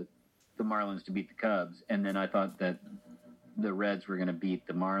the Marlins to beat the Cubs. And then I thought that the Reds were going to beat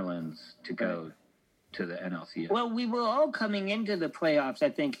the Marlins to go to the NLCS. Well, we were all coming into the playoffs, I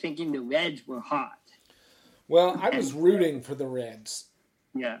think, thinking the Reds were hot. Well, I was rooting for the Reds.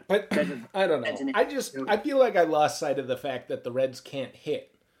 Yeah. But I don't know. I feel like I lost sight of the fact that the Reds can't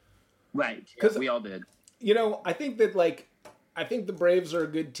hit. Right. Because we all did. I think that I think the Braves are a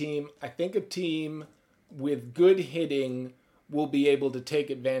good team. I think a team with good hitting will be able to take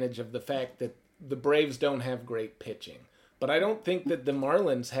advantage of the fact that the Braves don't have great pitching. But I don't think that the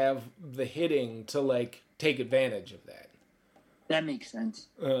Marlins have the hitting to take advantage of that. That makes sense.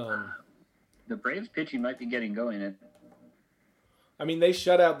 The Braves pitching might be getting going. I mean, they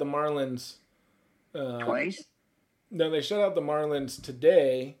shut out the Marlins twice. No, they shut out the Marlins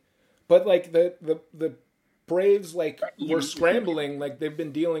today, but the Braves were scrambling. They've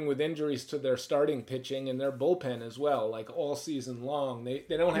been dealing with injuries to their starting pitching and their bullpen as well, all season long. They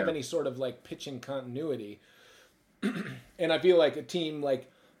don't have any sort of pitching continuity. And I feel like a team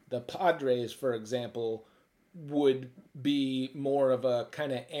like the Padres, for example, would be more of a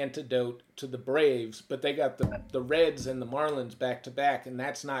kind of antidote to the Braves, but they got the Reds and the Marlins back to back, and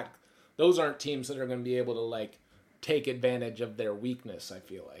those aren't teams that are going to be able to take advantage of their weakness, I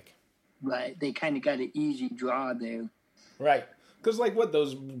feel like. Right. They kind of got an easy draw there. Right. Because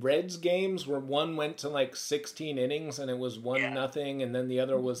those Reds games where one went to 16 innings and it was 1-0, and then the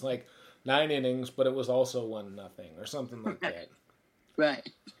other was 9 innings, but it was also 1-0 or something like that. Right.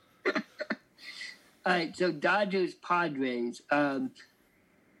 All right, so Dodgers-Padres.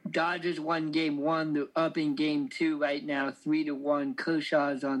 Dodgers won game 1. They're up in game 2 right now, 3-1.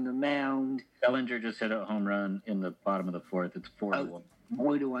 Kershaw's on the mound. Bellinger just hit a home run in the bottom of the 4th. It's 4-1.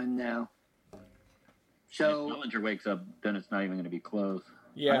 4-1 now. So if Bellinger wakes up, then it's not even going to be close.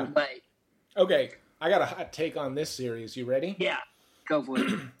 Yeah. Right. Okay, I got a hot take on this series. You ready? Yeah, go for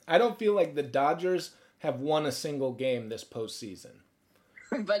it. I don't feel like the Dodgers have won a single game this postseason.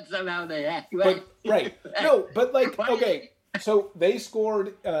 But somehow they have. Right. No, but okay. So they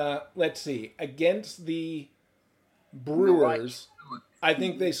scored, let's see, against the Brewers. I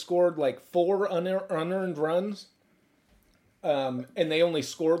think they scored 4 unearned runs. And they only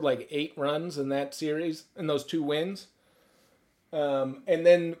scored 8 runs in that series, in those 2 wins. And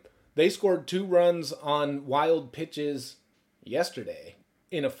then they scored 2 runs on wild pitches yesterday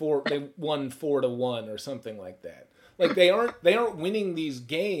they won 4-1 or something like that. They aren't winning these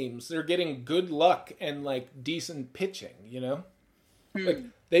games. They're getting good luck and decent pitching,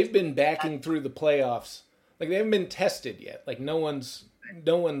 they've been backing through the playoffs. They haven't been tested yet. No one's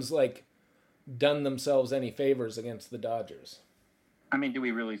done themselves any favors against the Dodgers. I mean, do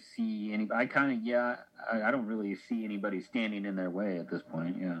we really see any? I don't really see anybody standing in their way at this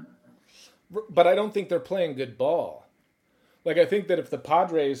point. Yeah, but I don't think they're playing good ball. I think that if the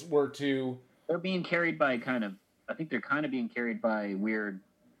Padres were to, they're being carried by I think they're kind of being carried by weird.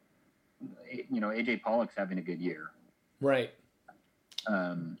 AJ Pollock's having a good year, right?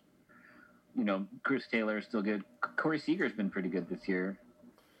 Chris Taylor is still good. Corey Seager's been pretty good this year.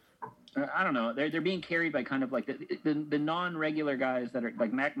 I don't know. They're being carried by kind of the non-regular guys that are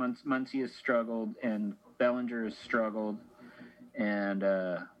Mac Muncy has struggled and Bellinger has struggled, and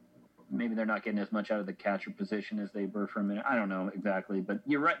maybe they're not getting as much out of the catcher position as they were for a minute. I don't know exactly, but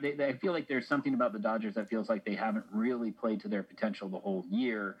you're right. I feel like there's something about the Dodgers that feels like they haven't really played to their potential the whole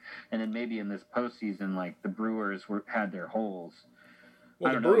year, and then maybe in this postseason, the Brewers had their holes.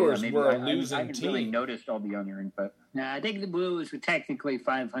 Well, the Brewers were a losing I haven't team. Really noticed all the unearned, but I think the Brewers were technically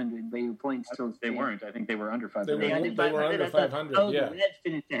 500, but your points still. They weren't. I think they were under 500. They were under 500. Yeah, the Reds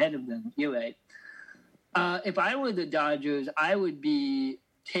finished ahead of them. You're right. If I were the Dodgers, I would be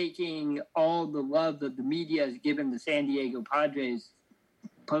taking all the love that the media has given the San Diego Padres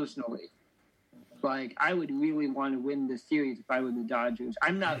personally. Like, I would really want to win this series if I were the Dodgers.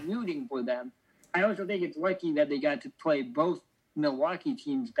 I'm not rooting for them. I also think it's lucky that they got to play both Milwaukee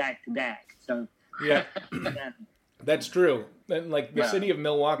teams back to back. So yeah, that's true. And like the city of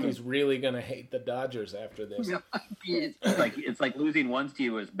Milwaukee is really going to hate the Dodgers after this. It's like losing once to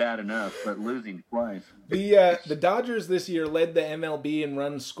you is bad enough, but losing twice. The Dodgers this year led the MLB in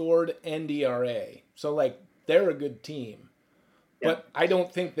runs scored and ERA. So like they're a good team. But I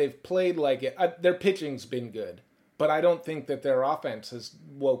don't think they've played like it. Their pitching's been good, but I don't think that their offense has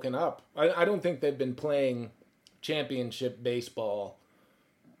woken up. I don't think they've been playing championship baseball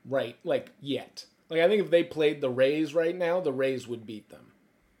right, like, yet. Like, I think if they played the Rays right now, the Rays would beat them.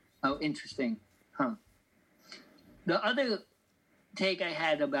 Oh, interesting. Huh. The other take I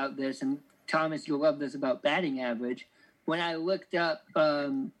had about this, and Thomas, you'll love this about batting average, when I looked up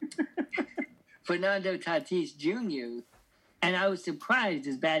Fernando Tatis Jr., and I was surprised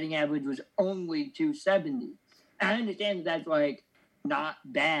his batting average was only 270. I understand that that's, like, not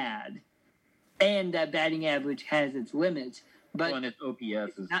bad, and that batting average has its limits. But and his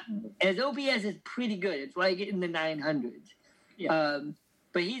OPS is... his OPS is pretty good. It's, like, in the 900s. Yeah.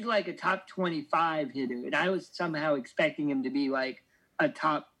 But he's, like, a top 25 hitter, and I was somehow expecting him to be, like, a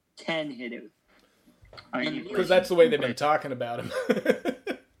top 10 hitter. Because that's the way they've been talking about him.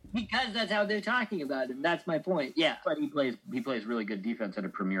 Because that's how they're talking about him. That's my point. Yeah. But he plays really good defense at a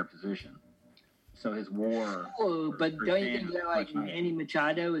premier position. So his WAR. Oh, but don't you think that like Manny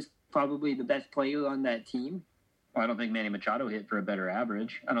Machado is probably the best player on that team? Well, I don't think Manny Machado hit for a better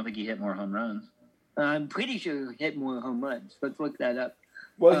average. I don't think he hit more home runs. I'm pretty sure he hit more home runs. Let's look that up.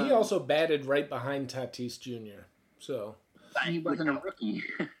 Well, he also batted right behind Tatis Jr. So he wasn't a rookie.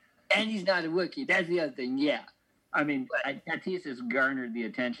 And he's not a rookie. That's the other thing. Yeah. I mean, Tatis has garnered the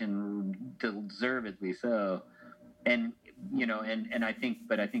attention deservedly so, and you know, and I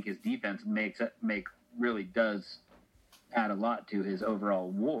think his defense really does add a lot to his overall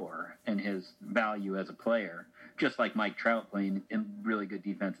WAR and his value as a player. Just like Mike Trout playing in really good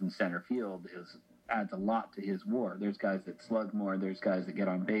defense in center field adds a lot to his WAR. There's guys that slug more. There's guys that get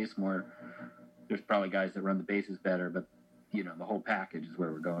on base more. There's probably guys that run the bases better. But you know, the whole package is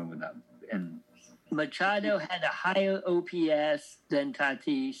where we're going with that. And Machado had a higher OPS than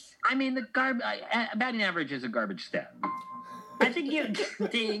Tatis. I mean, the batting average is a garbage stat. I think you're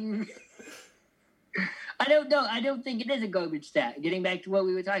getting... I don't know. I don't think it is a garbage stat. Getting back to what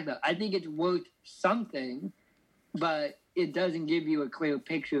we were talking about, I think it's worth something, but it doesn't give you a clear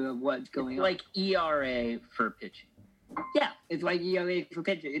picture of what's going on. Like ERA for pitching. Yeah, it's like ERA for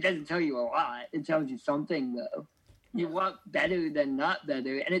pitching. It doesn't tell you a lot. It tells you something, though. You want better than not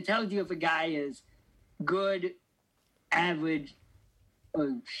better, and it tells you if a guy is good, average,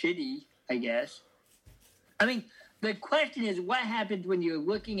 or shitty, I guess. I mean, the question is, what happens when you're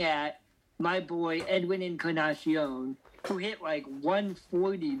looking at my boy Edwin Encarnacion, who hit like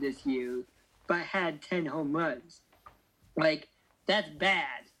 140 this year, but had 10 home runs? Like, that's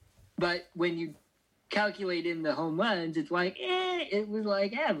bad. But when you calculate in the home runs, it's like, it was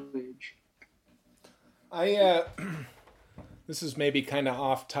like average. This is maybe kind of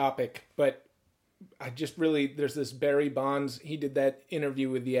off topic, but I just really, there's this Barry Bonds, he did that interview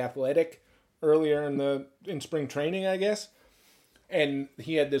with The Athletic earlier in spring training, I guess. And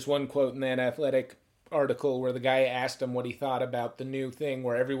he had this one quote in that Athletic article where the guy asked him what he thought about the new thing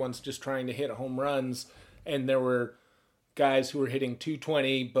where everyone's just trying to hit home runs, and there were guys who were hitting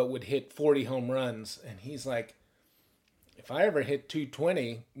 220 but would hit 40 home runs. And he's like, if I ever hit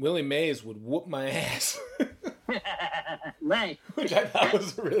 220, Willie Mays would whoop my ass. Right. Which I thought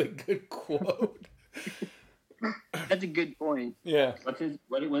was a really good quote. That's a good point. Yeah.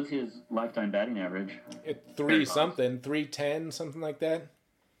 What was his lifetime batting average? 310, something like that.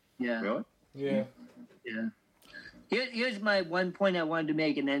 Yeah. Really? Yeah. Yeah. Here's my one point I wanted to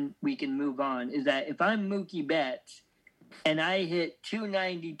make, and then we can move on, is that if I'm Mookie Betts and I hit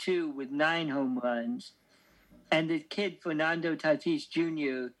 292 with 9 home runs, and this kid, Fernando Tatis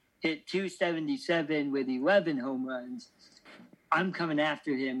Jr., hit 277 with 11 home runs, I'm coming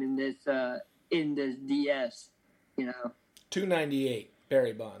after him in this DS, you know. 298,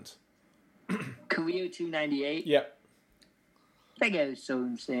 Barry Bonds. Career 298? Yep. That guy was so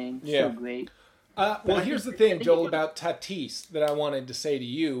insane. Yeah. So great. Well, here's the thing, Joel, about Tatis that I wanted to say to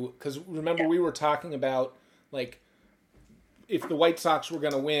you, because remember we were talking about, like, if the White Sox were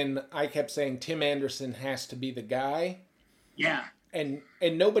going to win, I kept saying Tim Anderson has to be the guy. Yeah. And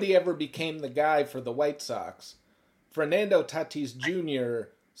nobody ever became the guy for the White Sox. Fernando Tatis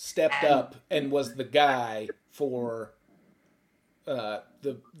Jr. stepped up and was the guy for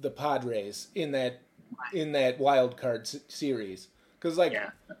the Padres in that wild card series. Because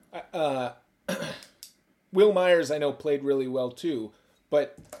Will Myers, I know, played really well too,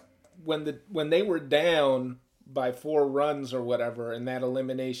 but when they were down by 4 runs or whatever in that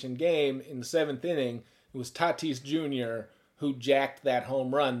elimination game in the 7th inning, it was Tatis Jr. who jacked that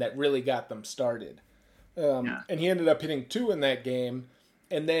home run that really got them started. And he ended up hitting 2 in that game.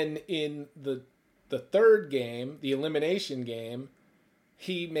 And then in the 3rd game, the elimination game,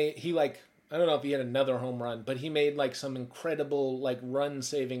 he I don't know if he had another home run, but he made like some incredible like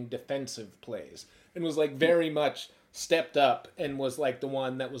run-saving defensive plays and was like very much stepped up and was like the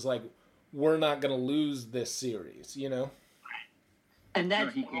one that was like, we're not going to lose this series, you know? And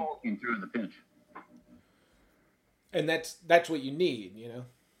that's he came through in the pinch. And that's what you need, you know?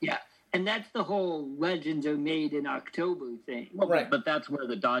 Yeah. And that's the whole legends are made in October thing. Well, right. But that's where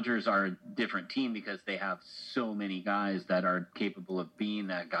the Dodgers are a different team because they have so many guys that are capable of being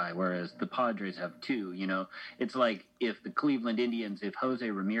that guy, whereas the Padres have 2, you know? It's like if the Cleveland Indians, if Jose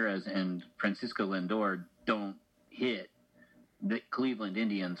Ramirez and Francisco Lindor don't hit, the Cleveland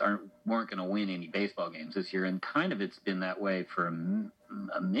Indians weren't going to win any baseball games this year, and kind of it's been that way for a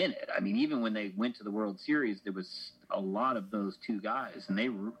minute. I mean, even when they went to the World Series, there was a lot of those 2 guys, and they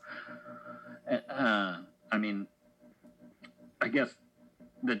were. I mean, I guess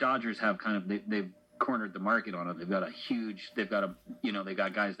the Dodgers have kind of they've cornered the market on it. They've got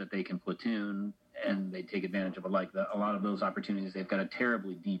guys that they can platoon, and they take advantage of a lot of those opportunities. They've got a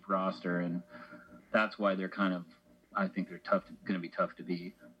terribly deep roster, and that's why they're kind of. I think they're going to be tough to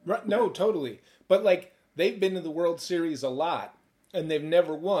beat. Right, no, totally. But like they've been to the World Series a lot, and they've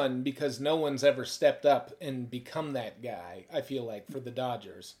never won because no one's ever stepped up and become that guy. I feel like for the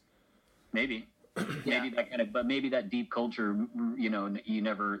Dodgers. Maybe that kind of, but maybe that deep culture, you know,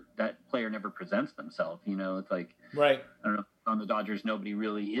 that player never presents themselves. You know, it's like right. I don't know. On the Dodgers, nobody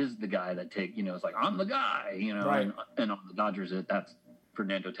really is the guy that it's like I'm the guy. You know, right. and on the Dodgers, that's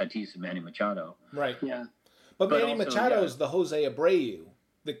Fernando Tatis and Manny Machado. Right. Yeah. But Manny Machado is the Jose Abreu,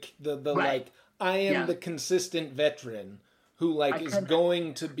 the right. Like I am the consistent veteran who is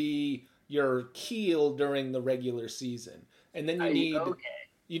going to be your keel during the regular season, and then you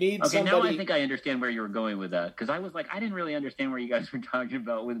need somebody. Now I think I understand where you were going with that because I was like I didn't really understand where you guys were talking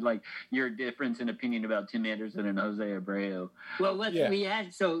about with like your difference in opinion about Tim Anderson and Jose Abreu. Well, we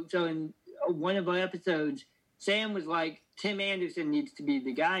had so in one of our episodes. Sam was like, Tim Anderson needs to be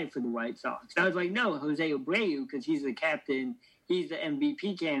the guy for the White Sox. I was like, no, Jose Abreu, because he's the captain. He's the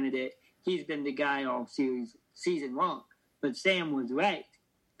MVP candidate. He's been the guy all season long. But Sam was right.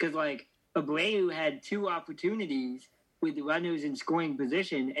 Because, Abreu had 2 opportunities with the runners in scoring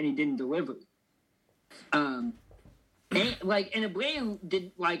position, and he didn't deliver. And Abreu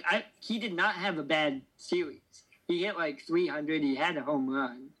he did not have a bad series. He hit, 300. He had a home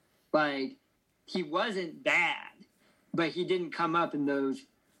run. He wasn't bad, but he didn't come up in those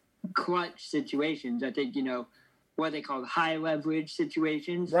clutch situations. I think, what they call high leverage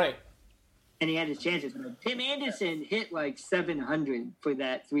situations. Right. And he had his chances. Tim Anderson hit 700 for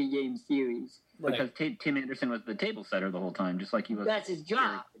that 3-game series. Right. Because Tim Anderson was the table setter the whole time, just like he was. That's his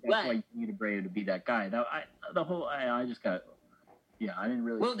job. That's why you need Abreu to be that guy. Now, I just got, I didn't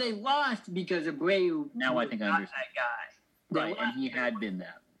really. Well, they lost because Abreu now was I think not I understand. that guy. Right, and he had been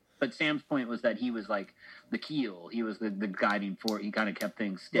that. But Sam's point was that he was like the keel. He was the guiding force. He kind of kept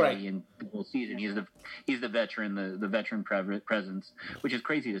things steady in the whole season. He's the veteran, the veteran presence, which is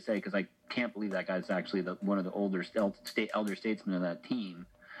crazy to say because I can't believe that guy's actually one of the elder statesmen of that team.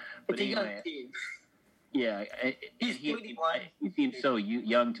 But it's anyway, a young team. Yeah, he seems so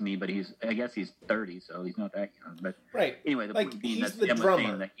young to me, but I guess he's 30, so he's not that young. But right, anyway, the point being he's the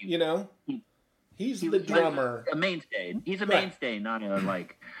drummer. He's the drummer, a mainstay. He's a mainstay, not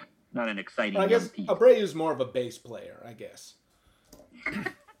an exciting. I guess piece. Abreu's more of a bass player, I guess.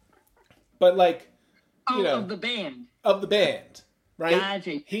 But of the band, right?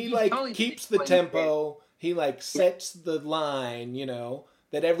 Gotcha. He keeps the tempo. He sets the line,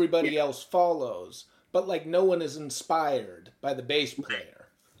 that everybody else follows. But no one is inspired by the bass player.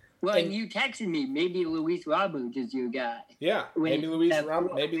 Well, and you texted me. Maybe Luis Robert is your guy. Yeah, maybe Luis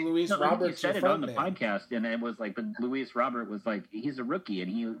Roberts. You said it on the podcast, and it was but Luis Robert was he's a rookie,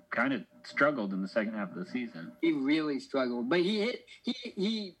 and he kind of struggled in the second half of the season. He really struggled, but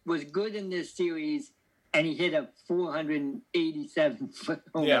he was good in this series, and he hit a 487-foot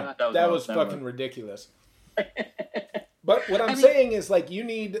home run. That was fucking ridiculous. But what I'm saying is, you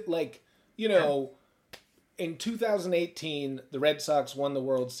need, in 2018, the Red Sox won the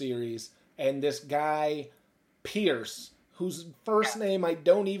World Series, and this guy, Pierce, whose first name I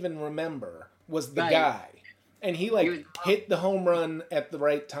don't even remember, was the guy. And he hit the home run at the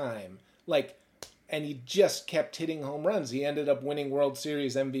right time. and he just kept hitting home runs. He ended up winning World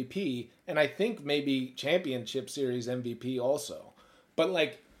Series MVP, and I think maybe Championship Series MVP also. But,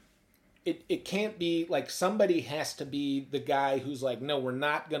 like, it can't be, like, somebody has to be the guy who's like, no, we're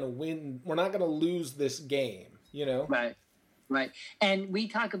not going to win. We're not going to lose this game, you know? Right. And we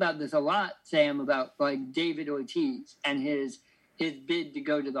talk about this a lot, Sam, about, like, David Ortiz and his bid to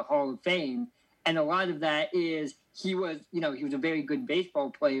go to the Hall of Fame. And a lot of that is he was a very good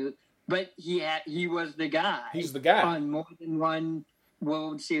baseball player, but he was the guy. He's the guy on more than one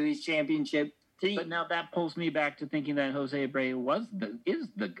World Series championship team. But now that pulls me back to thinking that Jose Abreu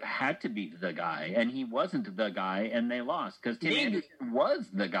had to be the guy, and he wasn't the guy, and they lost because Tim Anderson was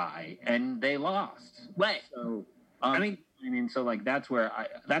the guy, and they lost. Right. So so like that's where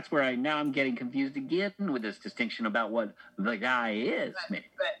I now I'm getting confused again with this distinction about what the guy is. Right.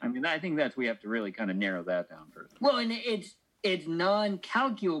 I mean, I think we have to really kind of narrow that down first. Well, and it's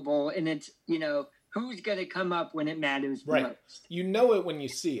non-calculable, and it's, who's going to come up when it matters most. You know it when you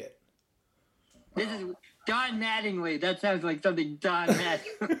see it. This is Don Mattingly. That sounds like something Don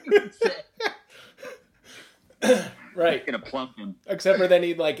Mattingly would say. Right. Gonna plump him. Except for then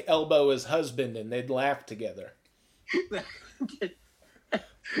he'd like elbow his husband and they'd laugh together.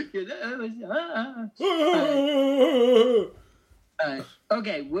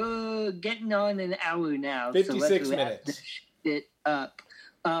 Okay, we're getting on an hour now. 56 minutes. This shit up.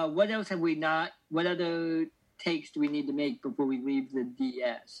 What else have we not? What other takes do we need to make before we leave the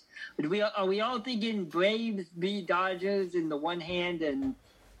DS? Are we all thinking Braves v Dodgers in the one hand and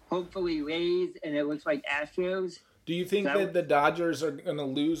hopefully Rays, and it looks like Astros? Do you think that the Dodgers are going to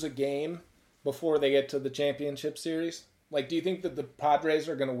lose a game before they get to the championship series? Like, do you think that the Padres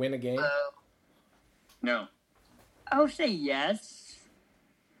are going to win a game? No. I'll say yes.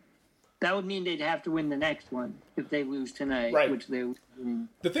 That would mean they'd have to win the next one if they lose tonight, right. Which they win.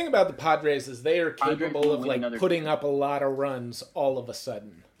 The thing about the Padres is they are capable of like putting up a lot of runs all of a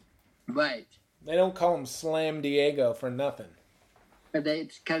sudden. Right. They don't call them Slam Diego for nothing.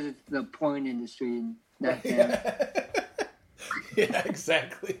 It's because it's the porn industry and that. Yeah,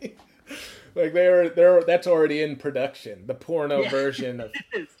 exactly. Like they're that's already in production. The porno version of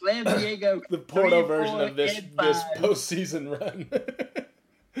Slam Diego. The porno version of this postseason run.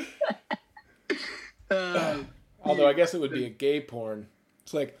 Although I guess it would be a gay porn.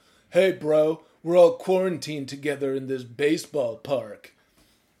 It's like, hey bro, we're all quarantined together in this baseball park.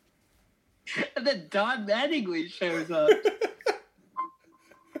 And then Don Mattingly shows up.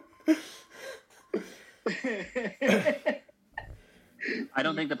 I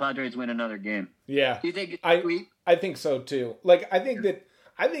don't think the Padres win another game. Yeah, you think I think so too. Like I think that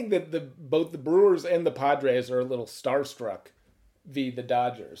both the Brewers and the Padres are a little starstruck v the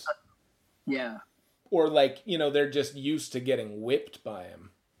Dodgers. Yeah. Or like, they're just used to getting whipped by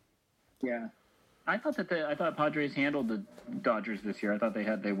him. Yeah. I thought Padres handled the Dodgers this year. I thought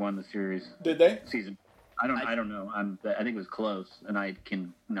they won the series. Did they? Season. I don't know. I think it was close, and I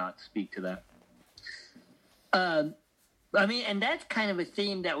can not speak to that. I mean, and that's kind of a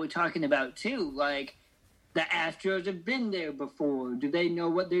theme that we're talking about too. Like, the Astros have been there before. Do they know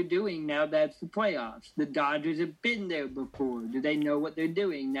what they're doing now that's the playoffs? The Dodgers have been there before. Do they know what they're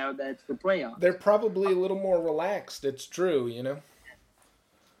doing now that's the playoffs? They're probably a little more relaxed. It's true,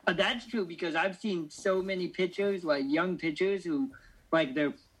 That's true because I've seen so many pitchers, like young pitchers, who, like,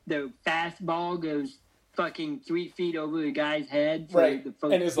 their fastball goes fucking 3 feet over the guy's head. Right,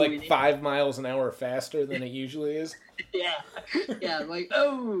 and is like 5 miles an hour faster than it usually is. Yeah, like,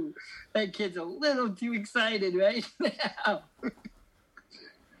 oh, that kid's a little too excited right now.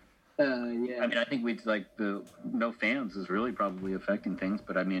 Yeah. I mean, I think the no fans is really probably affecting things,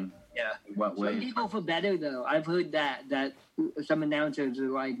 but I mean, yeah. What way? Some people feel better though. I've heard that some announcers are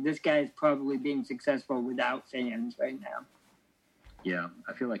like, this guy's probably being successful without fans right now. Yeah,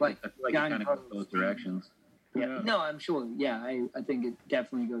 I feel like it kind of goes both directions. Yeah, no, I'm sure. Yeah, I think it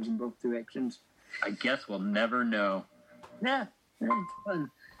definitely goes in both directions. I guess we'll never know. Yeah, it's fun.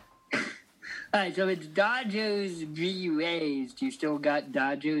 All right, so it's Dodgers v Rays. Do you still got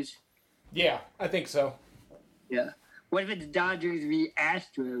Dodgers? Yeah, I think so. Yeah. What if it's Dodgers v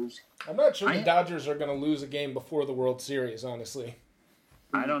Astros? I'm not sure the Dodgers are going to lose a game before the World Series, honestly.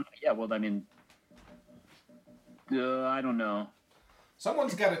 I don't. Yeah, well, I mean, I don't know.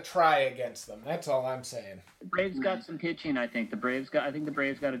 Someone's got to try against them. That's all I'm saying. The Braves got some pitching. I think the Braves got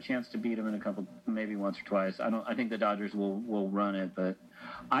a chance to beat them in a couple, maybe once or twice. I think the Dodgers will run it, but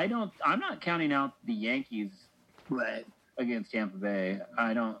I'm not counting out the Yankees against Tampa Bay.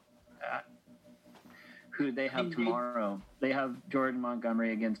 I don't. Who they have tomorrow? They have Jordan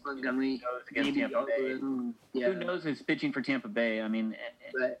Montgomery against Tampa Bay. Yeah. Who knows who's pitching for Tampa Bay? I mean,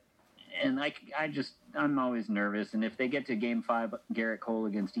 And I'm always nervous. And if they get to Game 5, Garrett Cole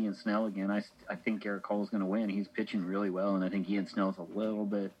against Ian Snell again, I think Garrett Cole's going to win. He's pitching really well, and I think Ian Snell's a little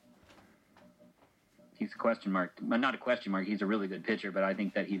bit. He's a question mark. Well, not a question mark. He's a really good pitcher, but I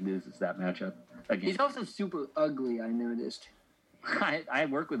think that he loses that matchup again. He's also super ugly, I noticed. I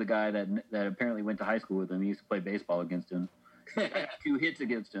work with a guy that apparently went to high school with him. He used to play baseball against him. I had 2 hits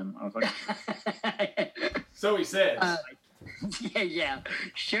against him. I was like, so he says. Yeah.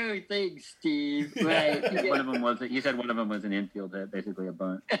 Sure thing, Steve. Right. He said one of them was an infield hit, basically a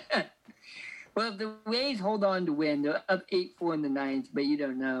bunt. Well, if the Rays hold on to win, they're up 8-4 in the ninth, but you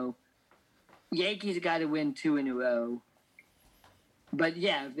don't know. Yankees got to win 2 in a row. But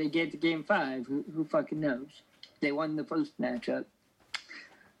yeah, if they get to Game 5, who fucking knows? They won the first matchup.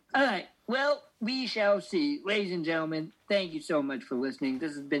 All right. Well, we shall see. Ladies and gentlemen, thank you so much for listening.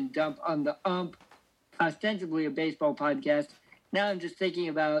 This has been Dump on the Ump, ostensibly a baseball podcast. Now I'm just thinking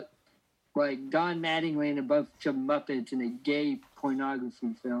about, like, Don Mattingly and a bunch of Muppets in a gay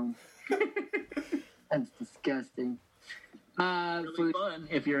pornography film. That's disgusting. Really fun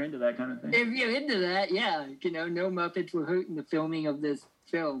if you're into that kind of thing. If you're into that, yeah. No Muppets were hurt in the filming of this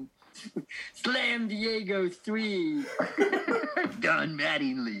film. Slam Diego 3. Don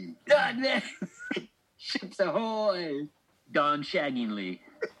Mattingly. Don Mattingly. Ships ahoy. Don Shaggingly.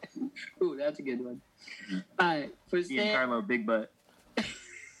 Ooh, that's a good one. All right. For Giancarlo Big Butt.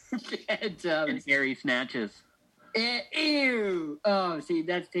 And Airy Snatches. Ew. Oh, see,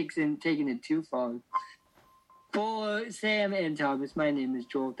 that's taking it too far. For Sam and Thomas, my name is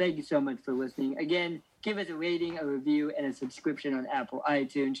Joel. Thank you so much for listening. Again, give us a rating, a review, and a subscription on Apple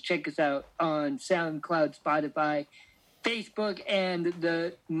iTunes. Check us out on SoundCloud, Spotify, Facebook, and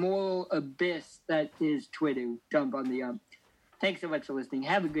the moral abyss that is Twitter. Dump on the Ump. Thanks so much for listening.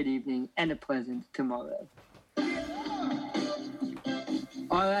 Have a good evening and a pleasant tomorrow.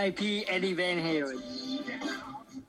 R.I.P. Eddie Van Halen.